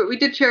conventions, but we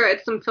did show it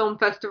at some film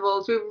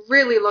festivals. We were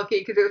really lucky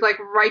because it was like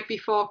right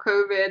before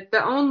COVID.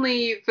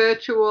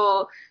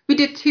 We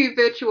did 2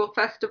 virtual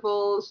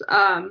festivals.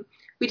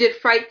 We did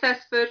Fright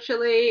Fest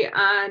virtually,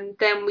 and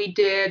then we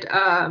did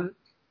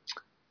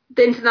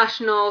the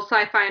International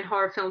Sci-Fi and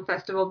Horror Film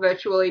Festival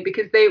virtually,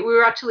 because we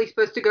were actually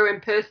supposed to go in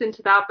person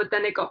to that, but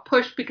then it got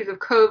pushed because of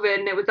COVID,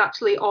 and it was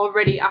actually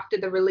already after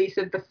the release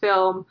of the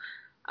film.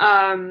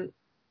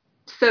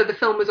 So the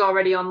film was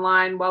already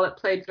online while it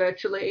played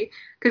virtually,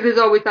 because there's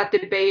always that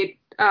debate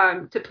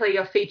to play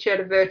your feature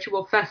at a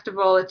virtual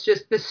festival. It's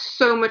just, there's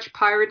so much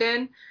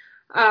pirating.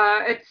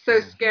 It's so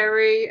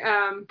scary.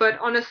 But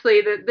honestly,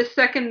 the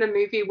second the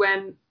movie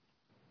went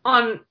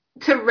on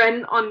to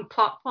rent on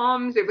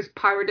platforms, it was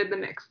pirated the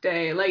next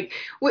day. Like,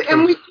 we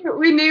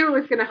knew it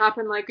was going to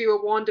happen. Like, we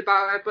were warned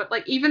about it. But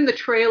like, even the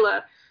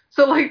trailer.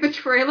 So like, the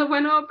trailer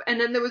went up, and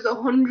then there was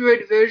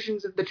 100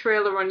 versions of the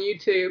trailer on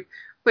YouTube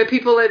where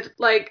people had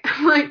like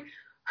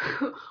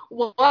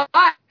why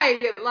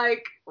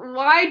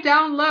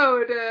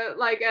download a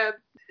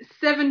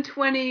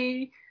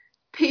 720p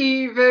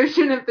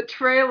version of the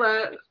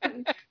trailer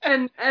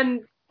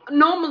and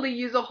normally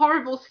use a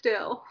horrible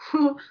still,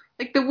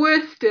 like the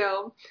worst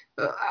still.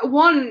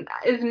 One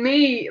is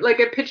me, like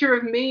a picture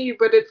of me,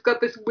 but it's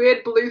got this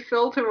weird blue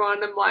filter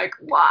on. I'm like,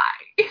 why?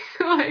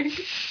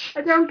 Like,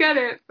 I don't get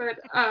it. But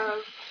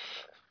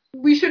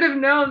we should have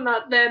known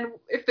that then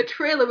if the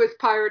trailer was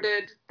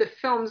pirated, the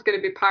film's going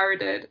to be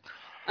pirated.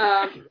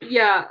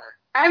 Yeah.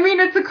 I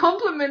mean, it's a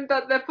compliment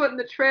that they're putting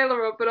the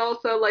trailer up, but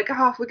also like,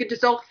 if we could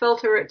just all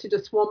filter it to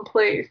just one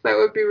place, that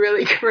would be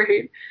really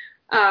great.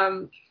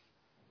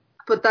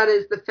 But that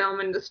is the film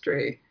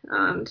industry,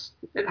 and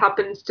it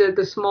happens to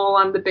the small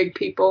and the big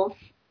people.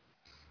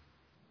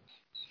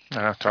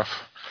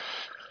 Tough.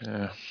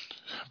 Yeah.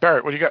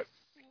 Barrett, what do you got?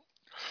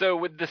 So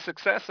with the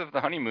success of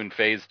the Honeymoon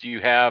Phase, do you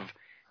have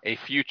a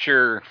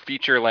future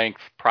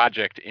feature-length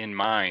project in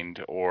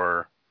mind,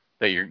 or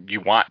that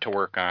you want to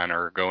work on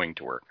or are going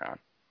to work on?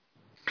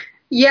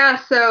 Yeah,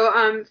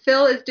 so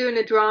Phil is doing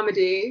a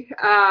dramedy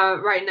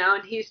right now,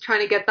 and he's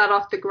trying to get that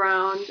off the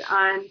ground.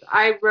 And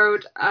I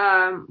wrote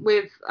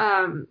with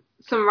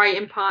some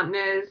writing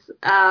partners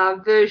a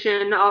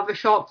version of a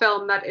short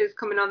film that is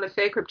coming on the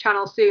Fair Crib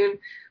channel soon.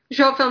 The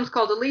short film's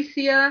called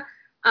Alicia,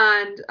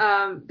 and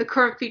the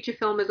current feature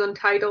film is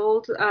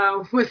Untitled.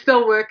 We're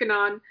still working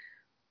on.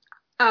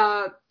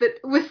 But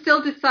we're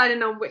still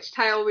deciding on which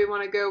title we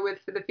want to go with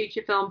for the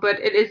feature film,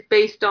 but it is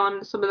based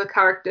on some of the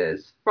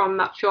characters from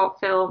that short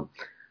film.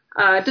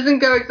 It doesn't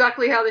go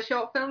exactly how the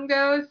short film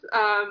goes,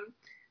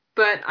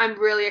 but I'm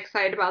really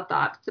excited about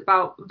that. It's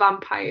about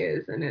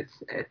vampires, and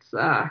it's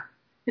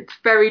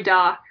very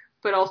dark,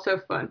 but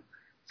also fun.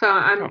 So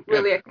I'm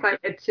really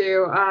excited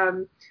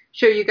to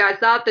show you guys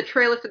that. The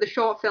trailer for the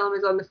short film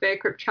is on the Fair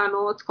Crib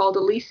channel. It's called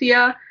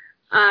Alicia.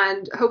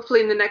 And hopefully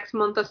in the next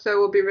month or so,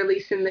 we'll be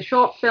releasing the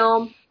short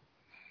film,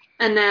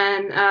 and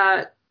then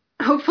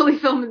hopefully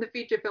filming the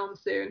feature film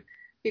soon.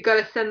 We've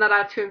got to send that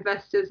out to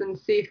investors and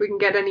see if we can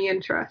get any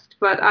interest.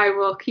 But I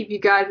will keep you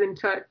guys in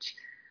touch.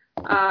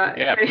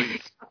 Yeah,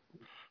 please.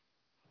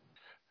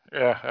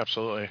 Yeah,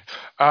 absolutely.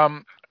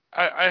 I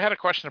had a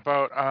question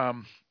about,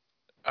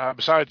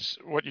 besides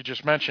what you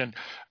just mentioned,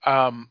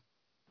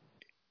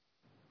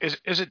 is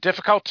it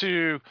difficult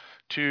to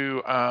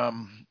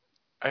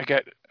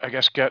get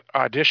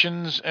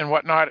auditions and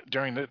whatnot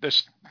during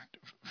this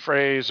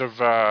phase of,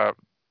 the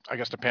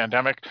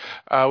pandemic?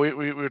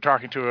 We were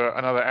talking to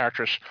another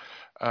actress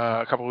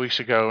a couple of weeks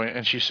ago,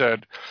 and she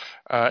said,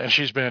 and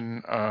she was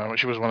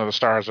one of the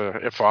stars of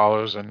It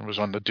Follows and was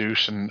on The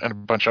Deuce and a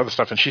bunch of other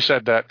stuff, and she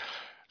said that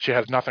she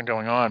has nothing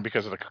going on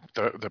because of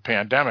the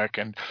pandemic,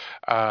 and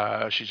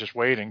she's just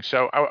waiting.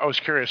 So I was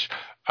curious,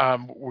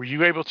 were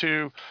you able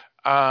to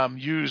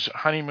use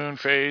Honeymoon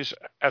Phase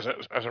as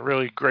a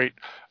really great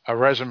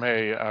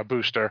resume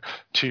booster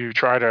to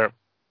try to,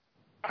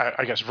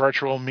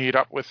 virtual meet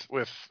up with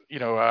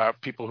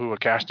people who are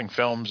casting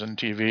films and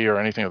TV or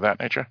anything of that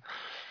nature?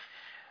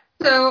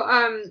 So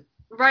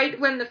right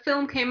when the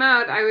film came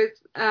out,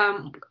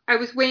 I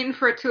was waiting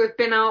for it to have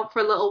been out for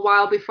a little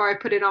while before I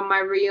put it on my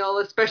reel,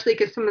 especially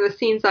because some of the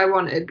scenes I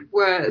wanted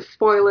were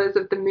spoilers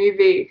of the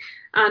movie.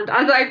 And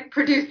as I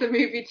produced the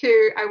movie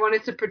too, I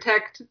wanted to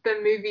protect the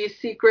movie's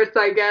secrets,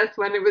 I guess,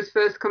 when it was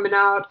first coming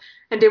out,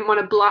 and didn't want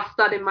to blast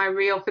that in my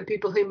reel for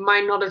people who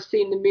might not have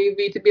seen the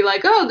movie to be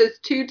like, oh, there's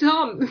two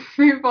Toms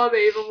before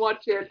they even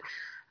watch it.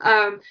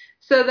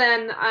 So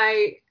then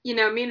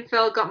me and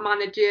Phil got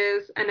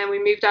managers, and then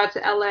we moved out to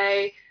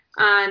LA,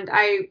 and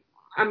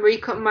I'm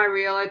recutting my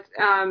reel.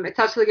 It's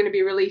actually going to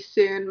be released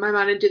soon. My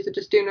managers are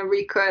just doing a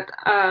recut.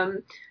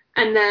 And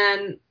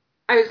then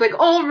I was like,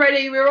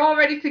 we were all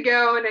ready to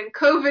go, and then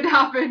COVID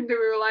happened, and we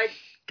were like,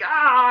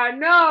 God,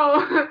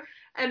 no.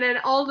 And then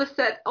all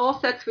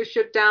sets were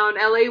shut down.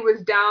 LA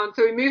was down,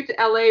 so we moved to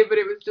LA, but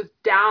it was just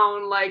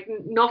down. Like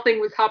nothing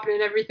was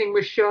happening. Everything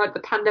was shut.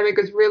 The pandemic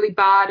was really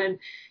bad, and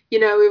we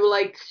were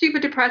like super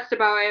depressed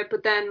about it.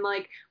 But then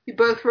like we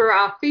both were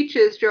our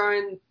features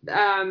during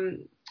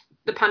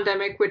the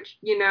pandemic, which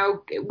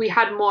we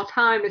had more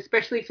time,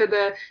 especially for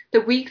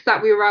the weeks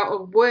that we were out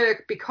of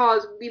work,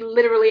 because we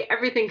literally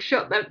everything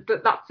shut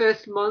that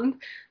first month,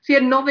 so you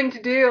had nothing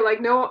to do. Like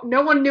no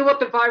one knew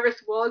what the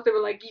virus was. They were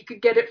like, you could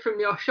get it from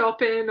your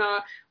shopping.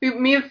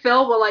 Me and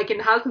Phil were like in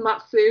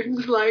hazmat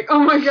suits, like, oh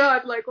my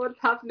god, like what's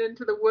happening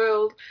to the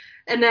world?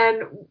 And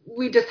then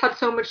we just had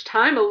so much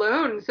time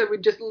alone, so we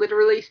just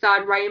literally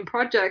started writing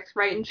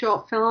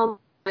short film,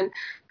 and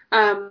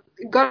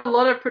got a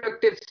lot of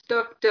productive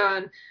stuff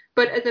done.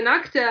 But as an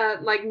actor,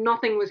 like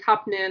nothing was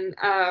happening.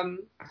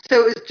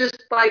 So it was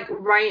just like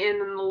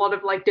writing and a lot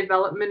of like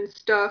development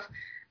stuff.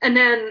 And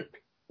then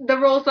the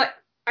roles that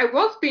I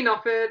was being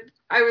offered,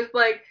 I was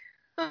like,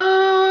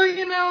 oh,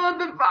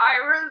 the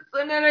virus.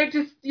 And then I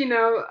just,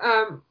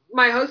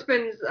 my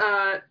husband's,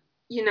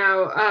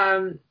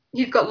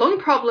 he's got lung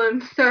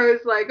problems. So I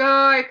was like,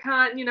 oh, I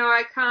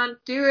can't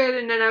do it.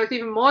 And then I was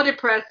even more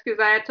depressed because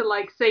I had to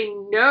like say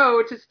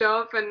no to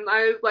stuff. And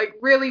I was like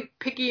really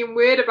picky and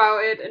weird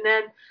about it. And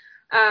then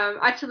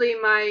actually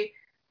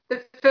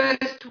the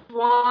first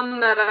one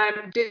that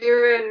I'm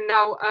doing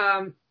now,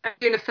 I'm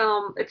doing a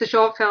film. It's a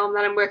short film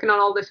that I'm working on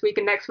all this week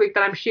and next week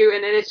that I'm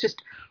shooting. And it's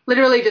just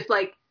literally just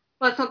like,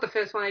 well, it's not the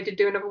first one. I did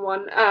do another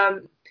one.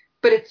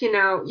 But it's,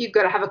 you've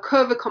got to have a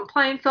COVID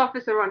compliance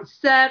officer on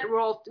set.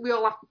 We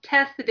all have to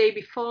test the day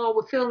before.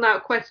 We're filling out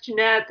a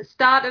questionnaire at the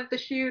start of the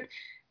shoot,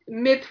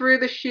 mid through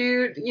the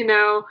shoot,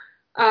 the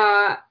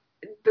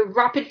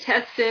rapid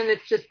testing.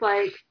 It's just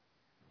like,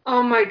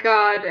 oh my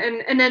God.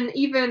 And then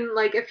even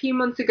like a few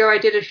months ago, I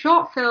did a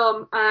short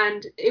film,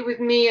 and it was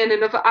me and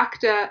another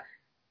actor.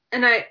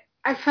 And I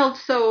felt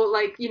so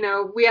like,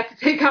 we had to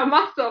take our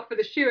masks off for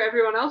the shoot.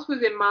 Everyone else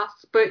was in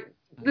masks. But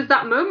there's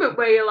that moment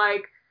where you're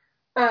like,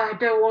 I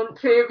don't want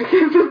to,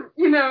 because,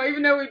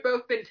 even though we've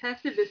both been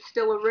tested, there's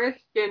still a risk.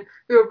 And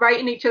we were right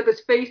in each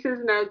other's faces.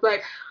 And I was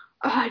like,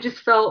 I just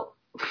felt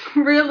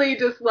really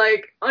just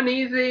like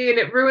uneasy, and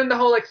it ruined the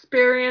whole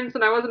experience.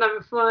 And I wasn't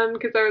having fun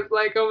because I was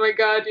like, oh my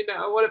God,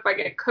 what if I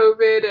get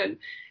COVID? And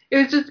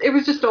it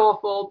was just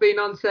awful being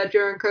on set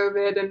during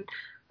COVID. And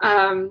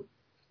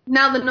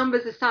now the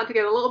numbers are starting to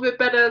get a little bit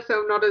better.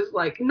 So not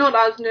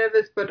as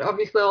nervous, but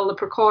obviously all the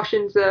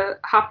precautions are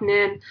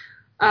happening.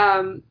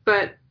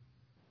 But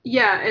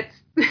yeah, it's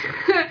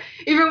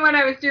even when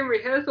I was doing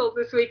rehearsals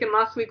this week and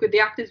last week with the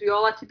actors, we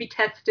all had to be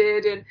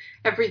tested and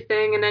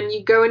everything. And then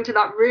you go into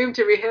that room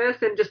to rehearse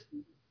and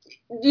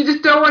you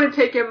just don't want to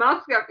take your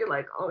mask off. You're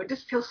like, oh, it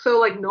just feels so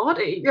like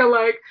naughty. You're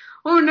like,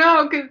 oh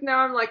no, because now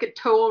I'm like at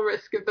total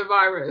risk of the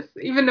virus,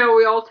 even though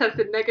we all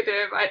tested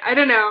negative. I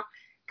don't know,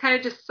 kind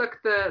of just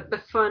sucked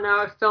the fun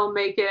out of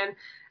filmmaking.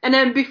 And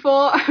then right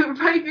before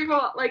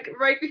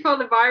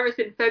the virus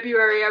in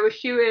February, I was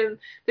shooting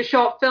the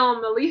short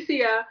film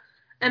Alicia.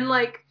 And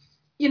like,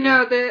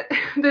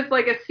 there's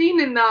like a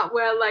scene in that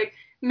where like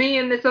me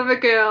and this other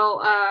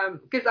girl,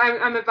 because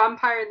I'm a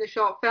vampire in the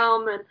short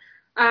film,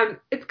 and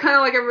it's kind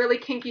of like a really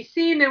kinky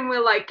scene, and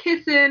we're like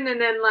kissing, and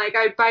then like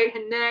I bite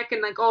her neck,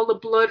 and like all the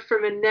blood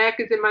from her neck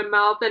is in my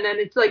mouth, and then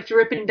it's like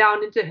dripping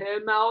down into her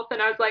mouth, and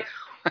I was like,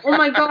 oh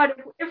my God,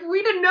 if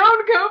we'd have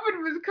known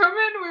COVID was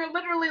coming, we were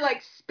literally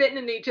like spitting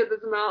in each other's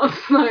mouths,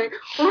 like,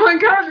 oh my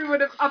God, we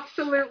would have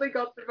absolutely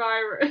got the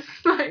virus,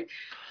 like.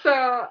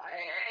 So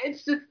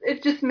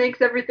it just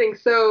makes everything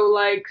so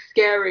like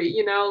scary,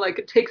 like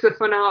it takes the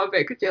fun out of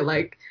it, because you're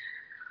like,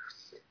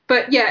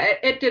 but yeah,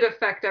 it did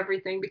affect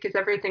everything because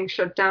everything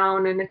shut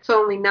down, and it's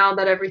only now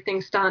that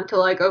everything's starting to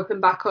like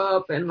open back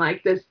up, and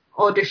like there's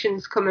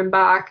auditions coming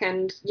back,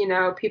 and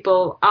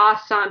people are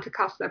starting to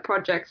cast their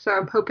projects. So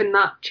I'm hoping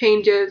that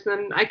changes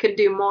and I can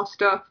do more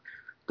stuff.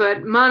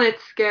 But man,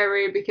 it's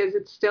scary because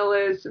it still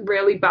is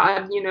really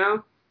bad,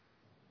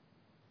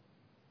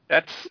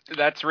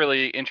 That's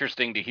really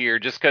interesting to hear,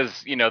 just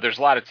because there's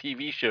a lot of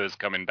TV shows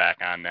coming back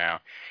on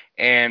now,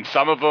 and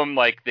some of them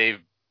like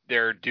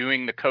they're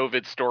doing the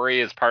COVID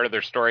story as part of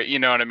their story. You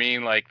know what I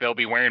mean? Like they'll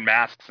be wearing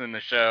masks in the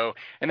show,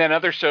 and then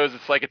other shows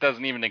it's like it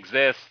doesn't even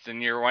exist,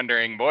 and you're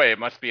wondering, boy, it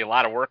must be a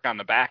lot of work on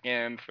the back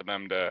end for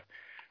them to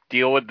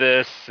deal with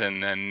this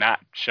and then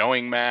not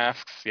showing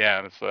masks.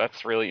 Yeah, so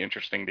that's really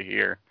interesting to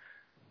hear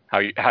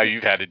how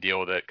you've had to deal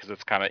with it, because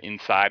it's kind of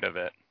inside of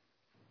it.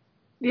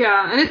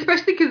 Yeah, and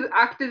especially because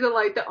actors are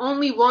like the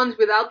only ones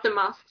without the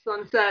masks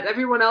on set.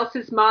 Everyone else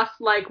is masked,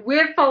 like,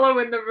 we're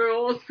following the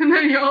rules. And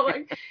then you're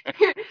like,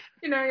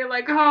 you're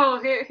like, oh,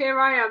 here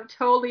I am,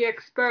 totally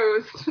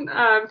exposed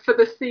for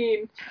the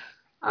scene.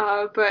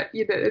 But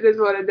it is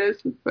what it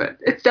is. But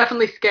it's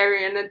definitely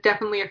scary, and it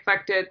definitely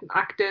affected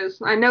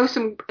actors. I know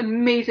some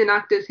amazing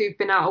actors who've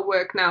been out of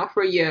work now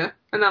for a year,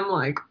 and I'm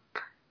like,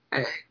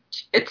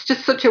 it's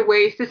just such a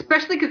waste,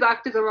 especially because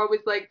actors are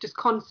always like just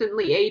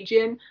constantly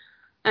aging.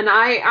 And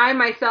I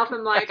myself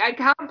am like, I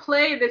can't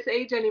play this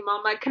age anymore.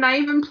 I'm like, can I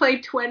even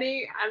play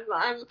 20?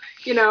 I'm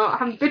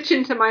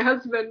bitching to my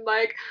husband,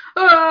 like,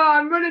 oh,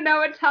 I'm running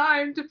out of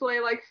time to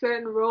play like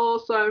certain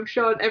roles. So I'm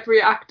sure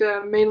every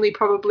actor, mainly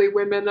probably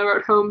women, are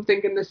at home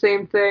thinking the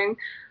same thing.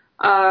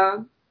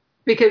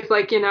 Because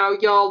like,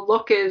 your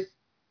look is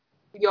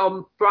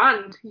your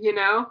brand, It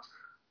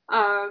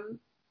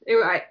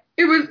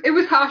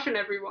was harsh on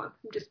everyone.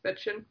 I'm just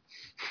bitching.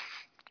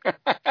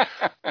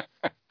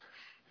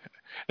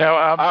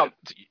 Now,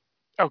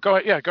 go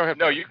ahead. Yeah, go ahead.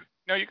 No, you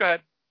go ahead.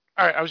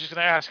 All right, I was just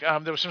going to ask.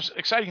 There was some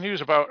exciting news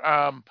about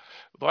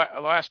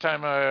last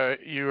time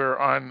you were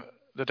on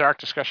the Dark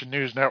Discussion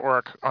News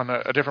Network on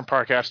a different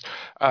podcast.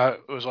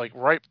 It was like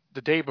right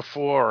the day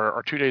before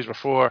or 2 days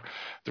before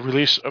the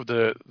release of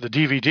the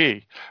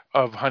DVD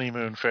of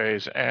Honeymoon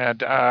Phase,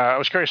 and I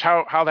was curious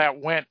how that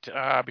went,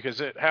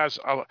 because it has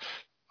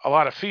a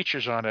lot of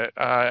features on it,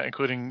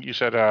 including, you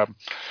said, a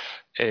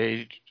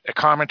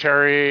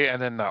commentary,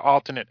 and then the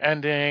alternate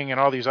ending,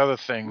 and all these other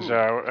things.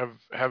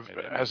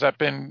 Has that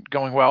been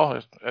going well?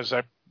 Has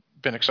that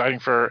been exciting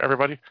for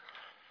everybody?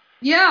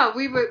 Yeah,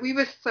 we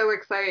were so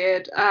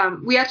excited.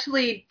 We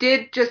actually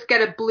did just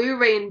get a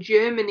Blu-ray in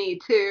Germany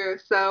too.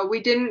 So we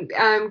didn't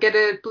get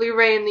a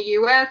Blu-ray in the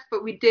US,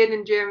 but we did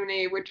in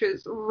Germany, which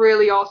was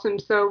really awesome.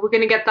 So we're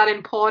gonna get that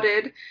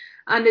imported,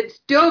 and it's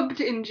dubbed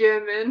in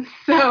German.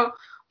 So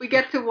we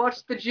get to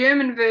watch the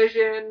German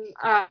version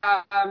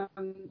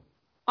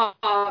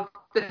of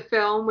the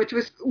film, which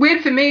was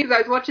weird for me because I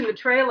was watching the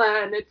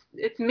trailer and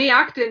it's me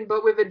acting,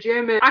 but with a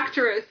German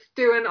actress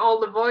doing all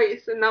the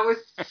voice, and that was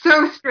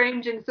so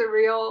strange and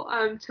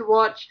surreal to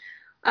watch.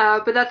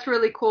 But that's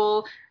really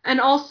cool. And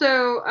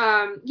also,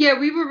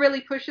 we were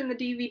really pushing the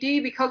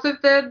DVD because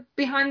of the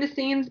behind the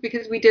scenes,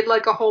 because we did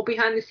like a whole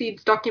behind the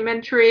scenes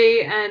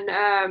documentary,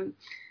 and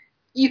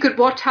you could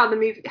watch how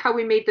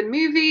we made the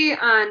movie,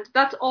 and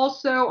that's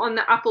also on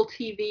the Apple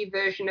TV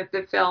version of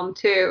the film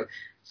too.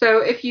 So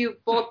if you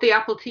bought the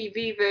Apple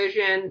TV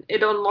version,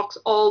 it unlocks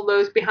all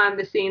those behind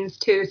the scenes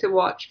too to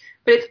watch.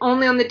 But it's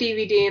only on the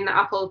DVD and the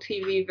Apple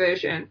TV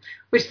version,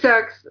 which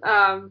sucks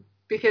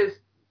because,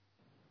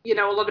 a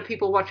lot of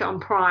people watch it on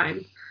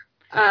Prime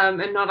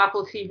and not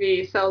Apple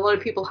TV. So a lot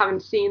of people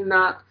haven't seen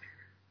that.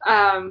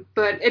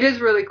 But it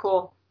is really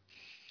cool.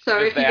 So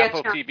Does if the you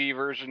Apple get TV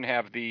version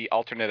have the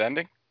alternate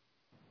ending?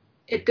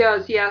 It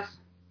does, yes.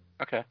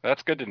 Okay,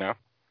 that's good to know.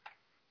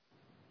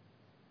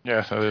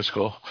 Yeah, that is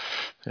cool.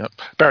 Yep.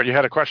 Barrett, you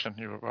had a question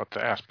you were about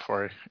to ask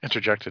before I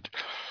interjected.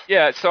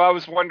 Yeah, so I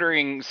was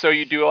wondering, so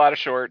you do a lot of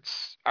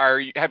shorts.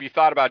 Have you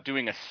thought about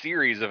doing a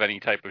series of any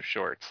type of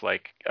shorts,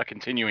 like a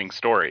continuing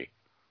story?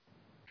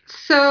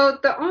 So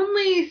the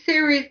only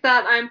series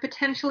that I'm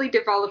potentially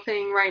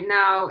developing right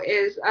now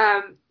is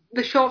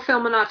the short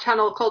film on our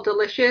channel called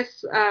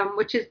Delicious,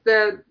 which is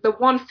the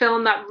one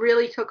film that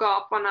really took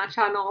off on our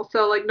channel.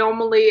 So like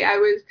normally I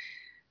was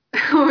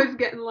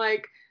getting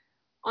like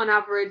on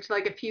average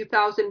like a few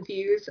thousand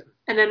views,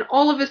 and then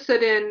all of a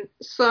sudden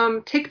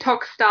some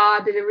TikTok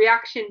star did a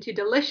reaction to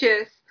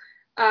Delicious,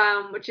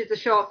 which is a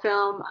short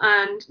film,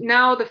 and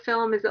now the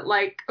film is at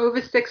like over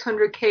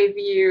 600k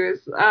views.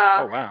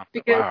 Oh wow!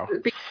 Because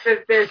of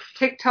this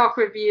TikTok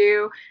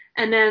review,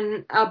 and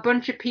then a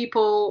bunch of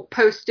people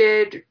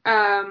posted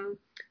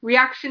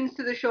reactions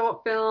to the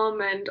short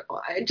film, and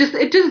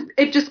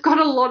it just got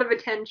a lot of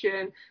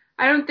attention.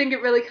 I don't think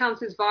it really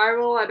counts as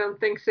viral. I don't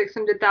think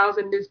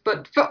 600,000 is,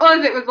 but for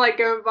us it was like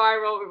going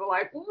viral. We were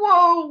like,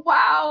 whoa,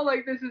 wow,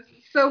 like this is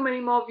so many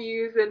more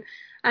views, and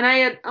I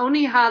had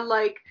only had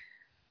like,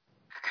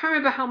 I can't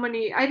remember how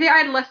many. I think I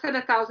had less than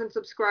 1,000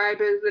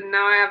 subscribers, and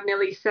now I have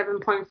nearly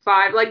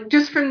 7.5. Like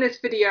just from this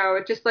video,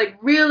 it just like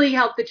really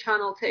helped the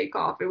channel take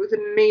off. It was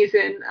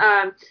amazing.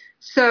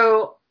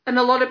 So, and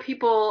a lot of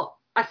people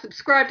are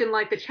subscribed and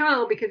like the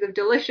channel because of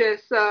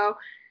Delicious. So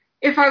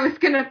if I was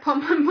going to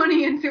pump my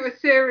money into a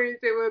series,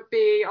 it would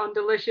be on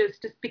Delicious,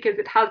 just because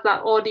it has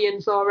that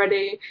audience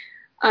already,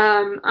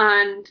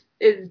 and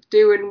is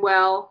doing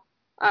well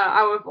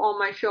out of all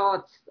my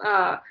shorts.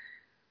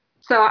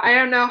 So I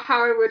don't know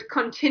how I would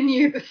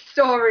continue the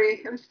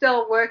story. I'm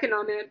still working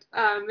on it.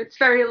 It's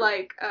very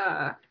like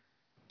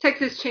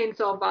Texas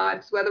Chainsaw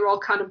vibes, where they're all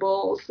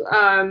cannibals.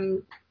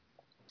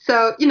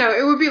 So,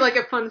 it would be like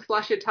a fun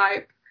slasher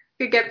type,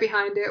 could get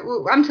behind it.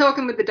 I'm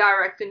talking with the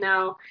director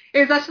now.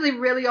 It was actually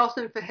really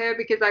awesome for her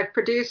because I've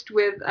produced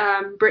with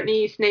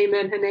Brittany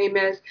Snyman, her name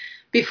is,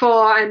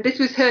 before, and this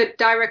was her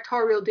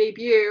directorial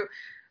debut.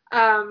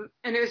 And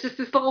it was just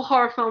this little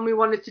horror film we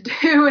wanted to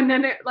do, and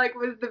then it like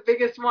was the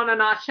biggest one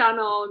on our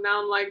channel. And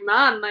now I'm like,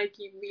 man, like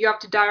you have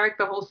to direct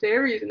the whole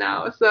series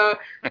now. So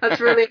that's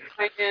really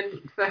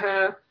exciting for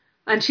her.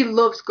 And she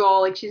loves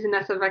gore, like she's an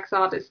SFX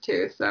artist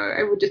too, so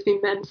it would just be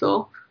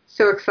mental.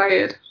 So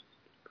excited.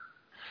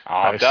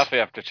 I'll definitely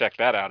have to check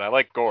that out. I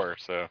like gore,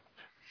 so.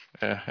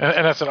 Yeah,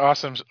 and that's an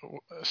awesome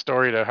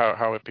story to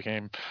how it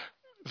became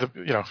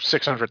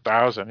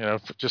 600,000.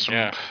 Just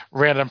some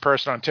random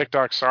person on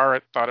TikTok saw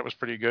it, thought it was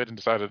pretty good, and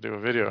decided to do a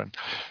video, and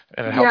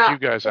it helped you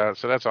guys out.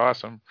 So that's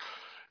awesome.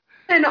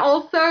 And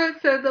also,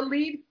 so the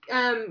lead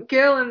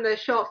girl in the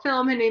short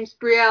film, her name's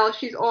Brielle.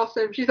 She's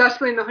awesome. She's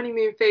actually in the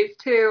honeymoon phase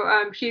too.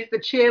 She's the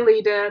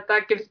cheerleader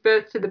that gives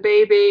birth to the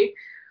baby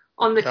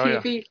on the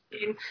TV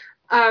scene.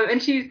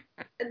 And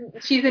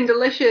she's in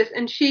Delicious,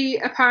 and she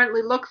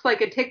apparently looks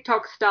like a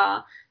TikTok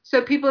star.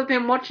 So people have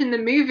been watching the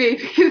movie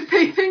because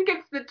they think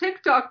it's the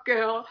TikTok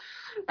girl.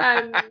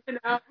 And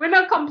we're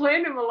not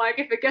complaining. We're like,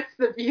 if it gets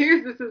the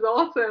views, this is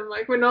awesome.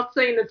 Like, we're not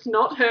saying it's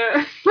not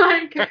her.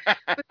 Like,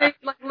 but they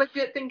like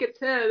legit think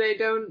it's her. They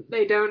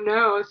don't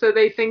know. So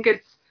they think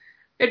it's.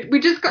 We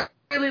just got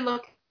really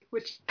lucky,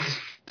 which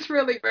is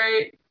really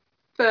great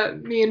for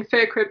me and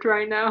Fair Crypt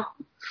right now.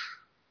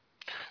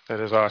 That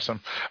is awesome.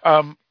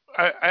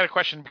 I had a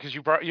question because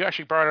you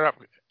actually brought it up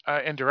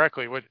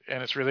indirectly,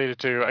 and it's related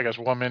to, I guess,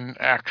 woman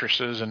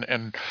actresses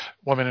and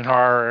women in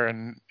horror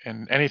and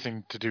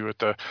anything to do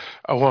with a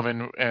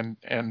woman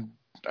and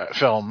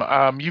film.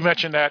 You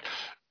mentioned that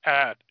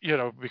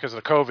because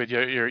of the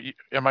COVID,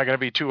 am I going to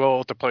be too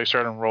old to play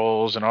certain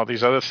roles and all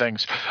these other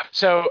things?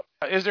 So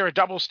is there a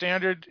double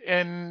standard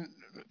in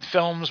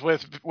films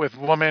with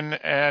women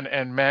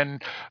and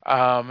men?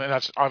 And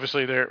that's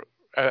obviously there.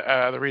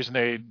 The reason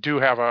they do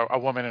have a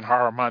Woman in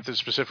Horror Month is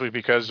specifically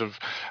because of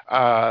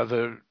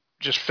the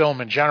just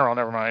film in general.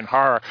 Never mind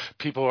horror.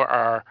 People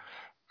are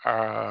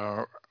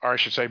or I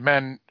should say,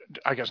 men,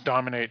 I guess,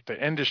 dominate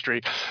the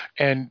industry.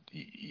 And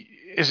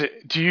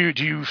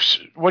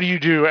what do you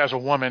do as a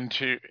woman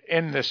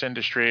in this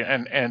industry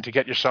and to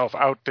get yourself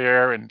out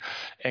there and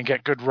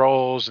get good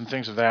roles and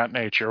things of that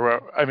nature?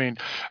 Well, I mean,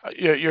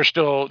 you're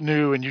still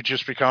new and you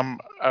just become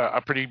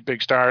a pretty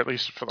big star, at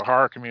least for the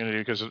horror community,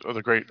 because of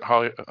the great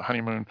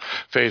honeymoon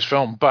phase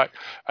film. But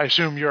I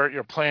assume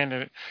you're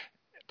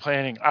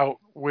planning out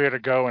where to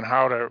go and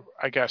how to,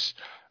 I guess,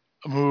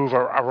 move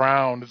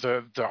around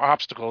the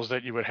obstacles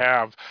that you would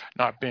have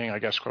not being, I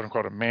guess, quote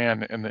unquote, a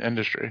man in the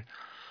industry.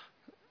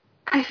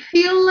 I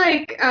feel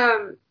like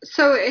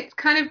so it's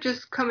kind of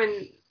just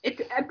coming.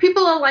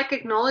 People are like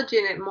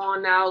acknowledging it more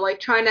now,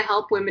 like trying to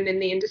help women in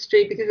the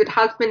industry because it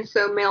has been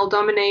so male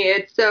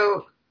dominated.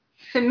 So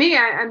for me,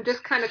 I'm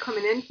just kind of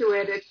coming into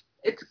it.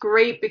 It's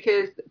great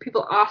because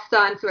people are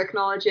starting to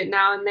acknowledge it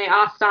now, and they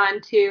are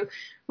starting to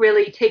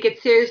really take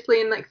it seriously.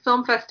 And like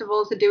film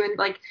festivals are doing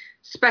like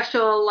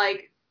special,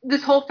 like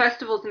this whole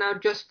festival is now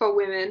just for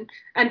women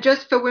and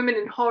just for women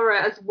in horror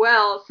as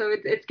well. So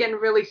it's getting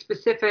really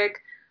specific.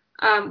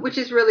 Which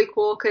is really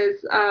cool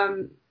because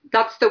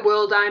that's the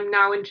world I'm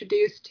now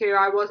introduced to.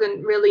 I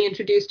wasn't really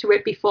introduced to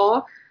it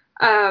before.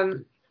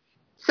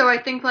 So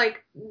I think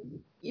like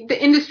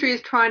the industry is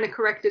trying to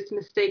correct its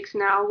mistakes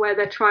now, where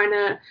they're trying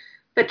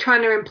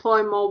to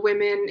employ more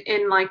women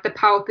in like the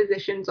power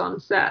positions on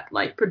set,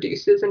 like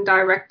producers and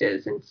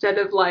directors, instead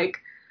of like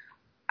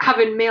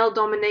having male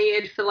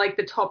dominated for like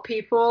the top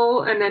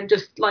people, and then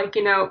just like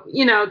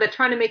they're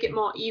trying to make it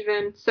more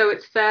even so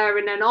it's fair,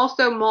 and then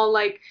also more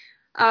like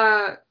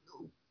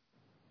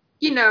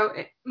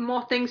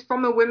more things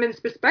from a women's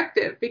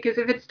perspective, because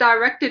if it's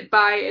directed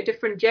by a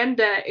different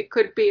gender, it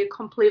could be a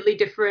completely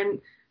different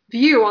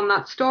view on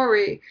that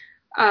story.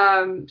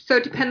 So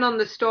depending on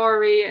the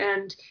story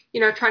and,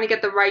 trying to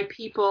get the right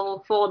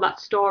people for that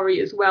story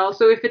as well.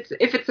 So if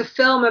it's a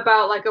film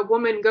about like a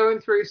woman going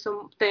through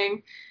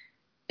something,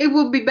 it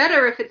will be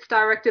better if it's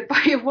directed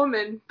by a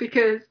woman,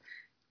 because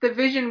the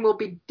vision will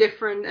be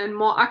different and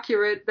more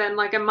accurate than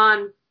like a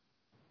man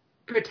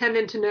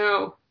pretending to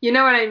know. You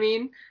know what I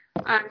mean?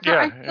 I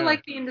feel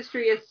like the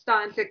industry is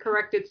starting to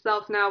correct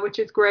itself now, which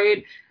is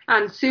great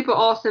and super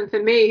awesome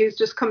for me, who's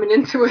just coming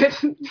into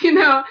it,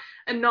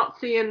 and not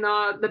seeing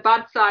the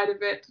bad side of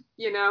it.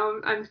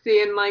 I'm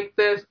seeing like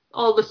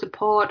all the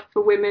support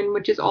for women,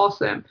 which is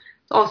awesome.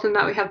 It's awesome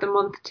that we have the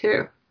month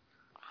too.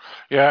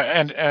 Yeah,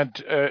 and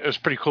it was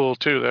pretty cool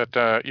too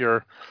that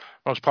your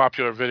most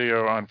popular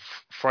video on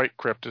Fright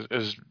Crypt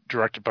is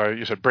directed by,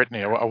 you said,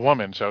 Brittany, a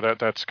woman. So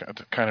that's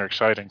kind of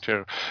exciting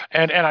too.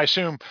 And I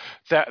assume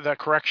that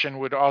correction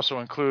would also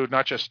include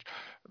not just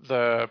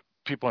the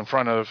people in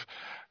front of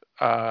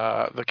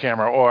the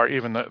camera or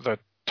even the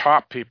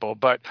top people,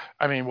 but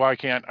I mean, why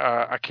can't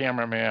a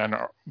cameraman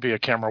be a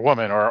camera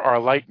woman or a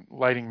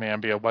lighting man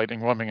be a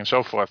lighting woman and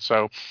so forth?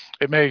 So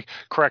it may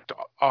correct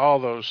all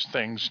those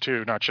things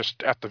too, not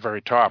just at the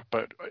very top,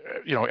 but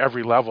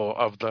every level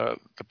of the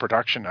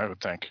production, I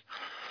would think.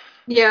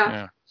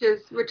 Yeah,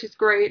 which is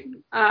great.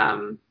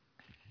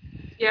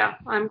 Yeah,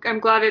 I'm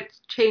glad it's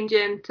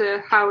changing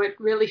to how it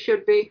really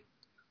should be.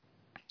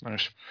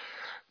 Nice.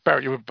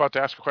 Barrett, you were about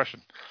to ask a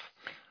question.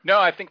 No,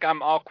 I think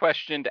I'm all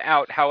questioned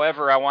out.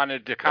 However, I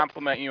wanted to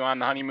compliment you on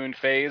the honeymoon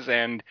phase,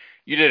 and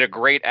you did a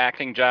great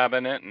acting job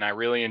in it, and I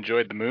really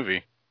enjoyed the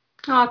movie.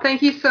 Oh,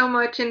 thank you so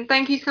much, and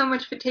thank you so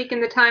much for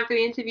taking the time for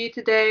the interview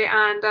today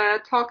and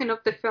talking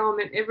up the film.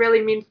 It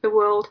really means the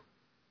world.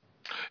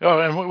 Oh,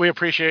 and we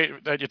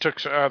appreciate that you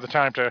took the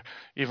time to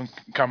even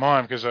come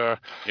on because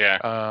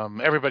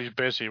everybody's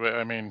busy.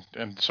 I mean,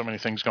 and so many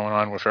things going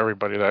on with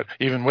everybody that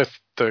even with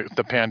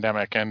the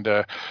pandemic,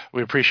 and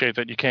we appreciate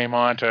that you came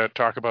on to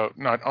talk about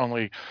not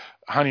only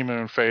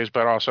honeymoon phase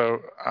but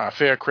also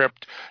Fair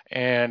Crypt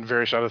and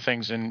various other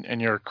things in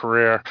your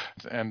career.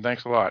 And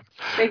thanks a lot.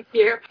 Thank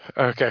you.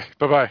 Okay.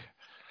 Bye-bye.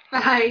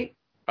 Bye.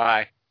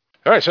 Bye.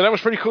 All right. So that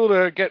was pretty cool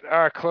to get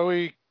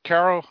Chloe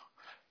Carroll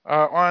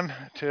on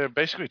to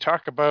basically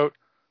talk about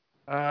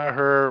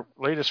her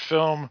latest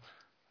film,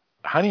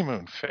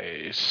 Honeymoon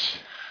Phase.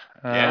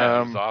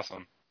 Yeah, it was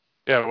awesome.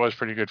 Yeah, it was a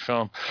pretty good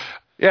film.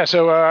 Yeah,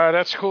 so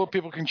that's cool.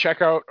 People can check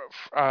out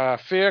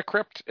Fair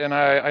Crypt, and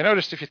I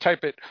noticed if you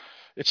type it,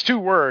 it's two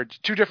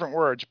different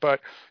words, but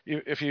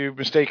if you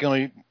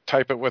mistakenly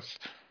type it with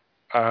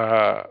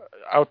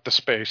out the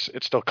space,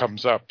 it still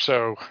comes up.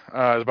 So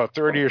there's about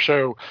 30 or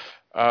so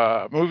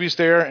movies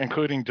there,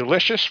 including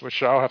Delicious,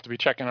 which I'll have to be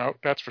checking out,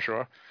 that's for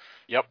sure.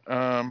 Yep.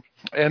 And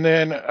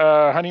then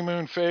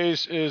Honeymoon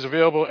Phase is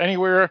available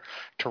anywhere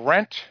to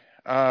rent,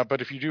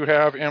 but if you do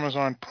have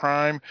Amazon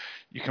Prime,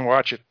 you can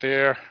watch it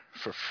there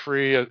for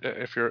free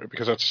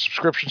because that's a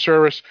subscription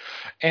service.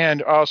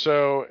 And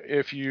also,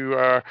 if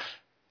you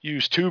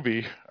use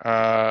Tubi,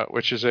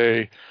 which is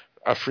a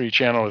free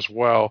channel as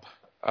well,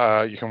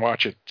 you can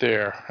watch it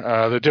there.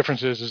 The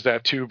difference is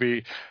that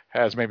Tubi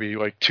has maybe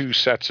like 2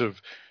 sets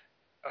of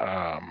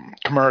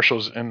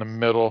commercials in the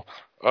middle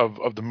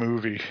of the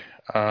movie,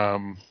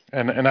 and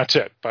that's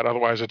it. But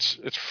otherwise, it's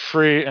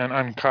free and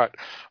uncut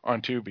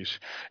on Tubi's.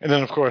 And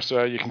then, of course,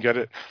 you can get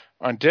it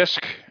on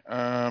disc,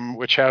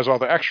 which has all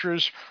the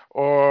extras,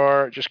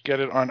 or just get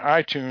it on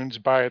iTunes,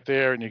 buy it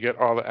there, and you get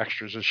all the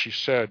extras, as she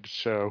said.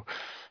 So,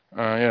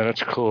 yeah,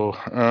 that's cool.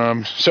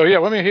 So, yeah,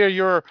 let me hear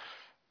your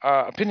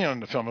opinion on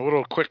the film. A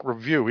little quick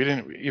review. We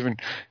didn't even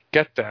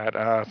get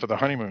that for the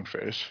honeymoon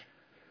phase.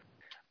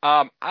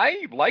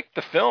 I liked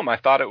the film. I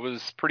thought it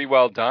was pretty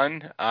well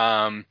done.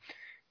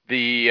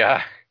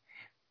 The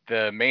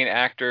main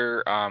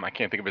actor, I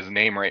can't think of his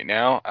name right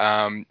now.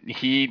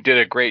 He did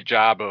a great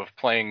job of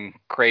playing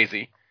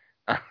crazy.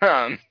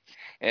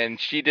 And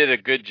she did a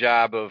good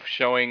job of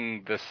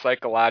showing the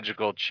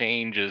psychological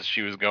changes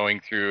she was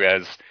going through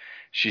as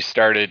she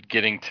started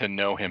getting to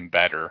know him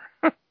better.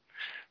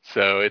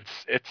 So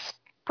it's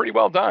pretty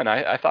well done.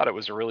 I thought it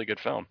was a really good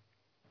film.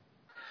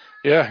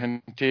 Yeah,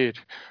 indeed.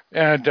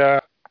 And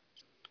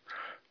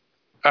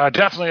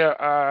definitely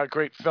a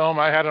great film.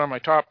 I had it on my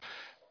top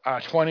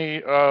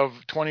 20 of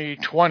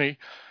 2020,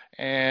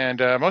 and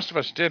most of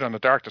us did on the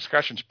Dark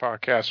Discussions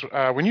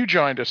podcast. When you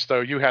joined us,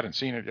 though, you hadn't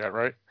seen it yet,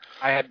 right?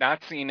 I had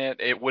not seen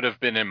it. It would have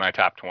been in my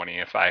top 20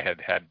 if I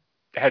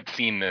had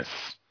seen this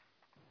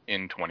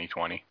in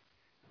 2020.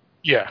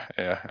 Yeah,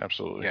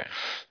 absolutely. Yeah.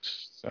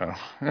 So, all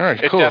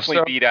right, it cool. It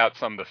definitely beat out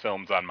some of the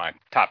films on my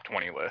top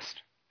 20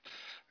 list.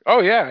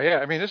 Oh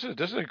yeah. I mean, this is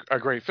a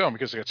great film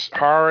because it's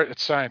horror,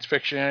 it's science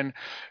fiction,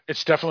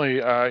 it's definitely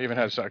even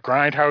has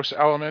grindhouse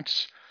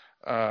elements,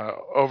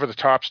 over the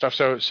top stuff.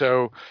 So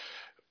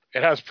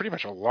it has pretty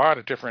much a lot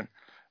of different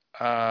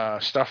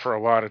stuff for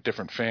a lot of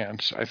different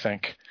fans, I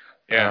think.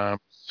 Yeah.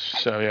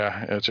 So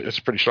yeah, it's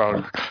a pretty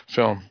solid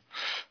film.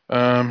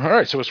 All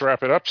right, so let's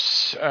wrap it up.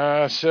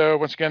 So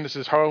once again, this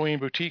is Halloween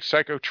Boutique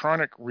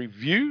Psychotronic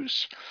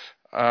Reviews.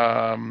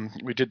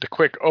 We did the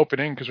quick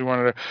opening because we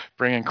wanted to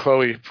bring in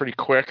Chloe pretty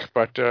quick,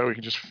 but we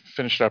can just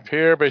finish it up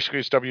here. Basically,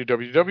 it's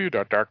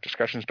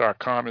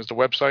www.darkdiscussions.com is the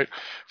website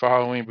for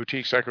Halloween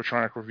Boutique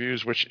Psychotronic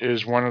Reviews, which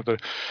is one of the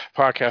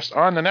podcasts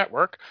on the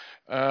network.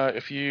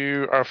 If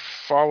you are a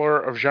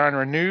follower of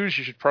genre news,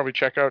 you should probably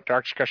check out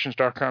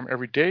darkdiscussions.com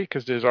every day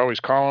because there's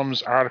always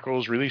columns,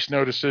 articles, release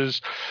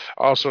notices,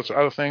 all sorts of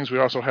other things. We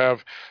also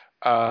have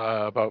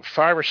about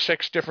 5 or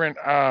 6 different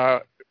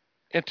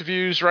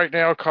interviews right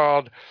now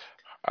called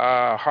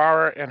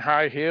Horror and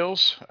High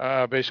Heels,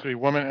 basically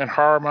Women in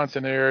Horror Month,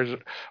 and there's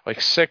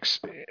like 6.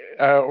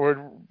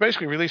 We're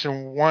basically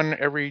releasing one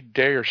every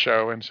day or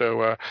so, and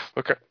so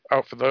look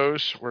out for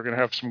those. We're going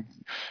to have some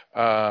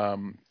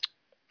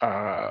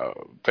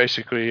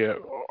basically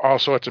all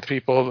sorts of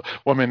people,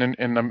 women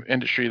in the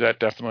industry that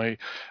definitely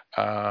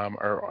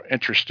are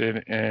interested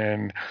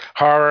in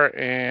horror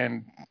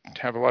and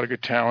have a lot of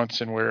good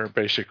talents, and we're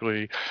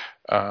basically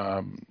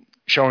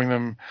showing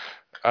them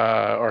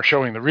or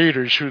showing the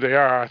readers who they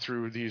are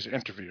through these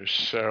interviews.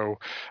 So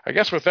I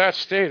guess with that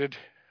stated,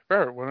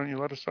 Barrett, why don't you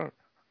let us start?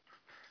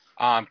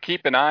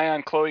 Keep an eye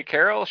on Chloe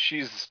Carroll.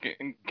 She's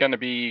going to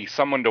be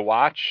someone to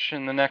watch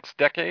in the next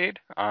decade.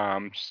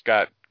 She's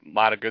got a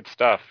lot of good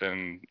stuff,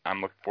 and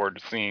I'm looking forward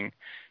to seeing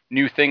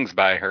new things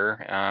by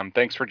her.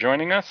 Thanks for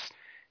joining us,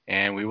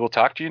 and we will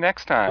talk to you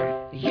next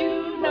time.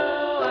 You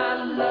know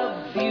I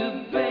love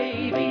you,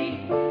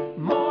 baby,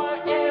 more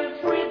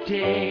every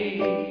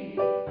day.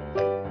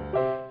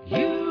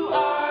 You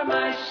are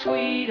my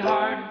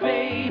sweetheart,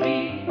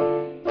 baby.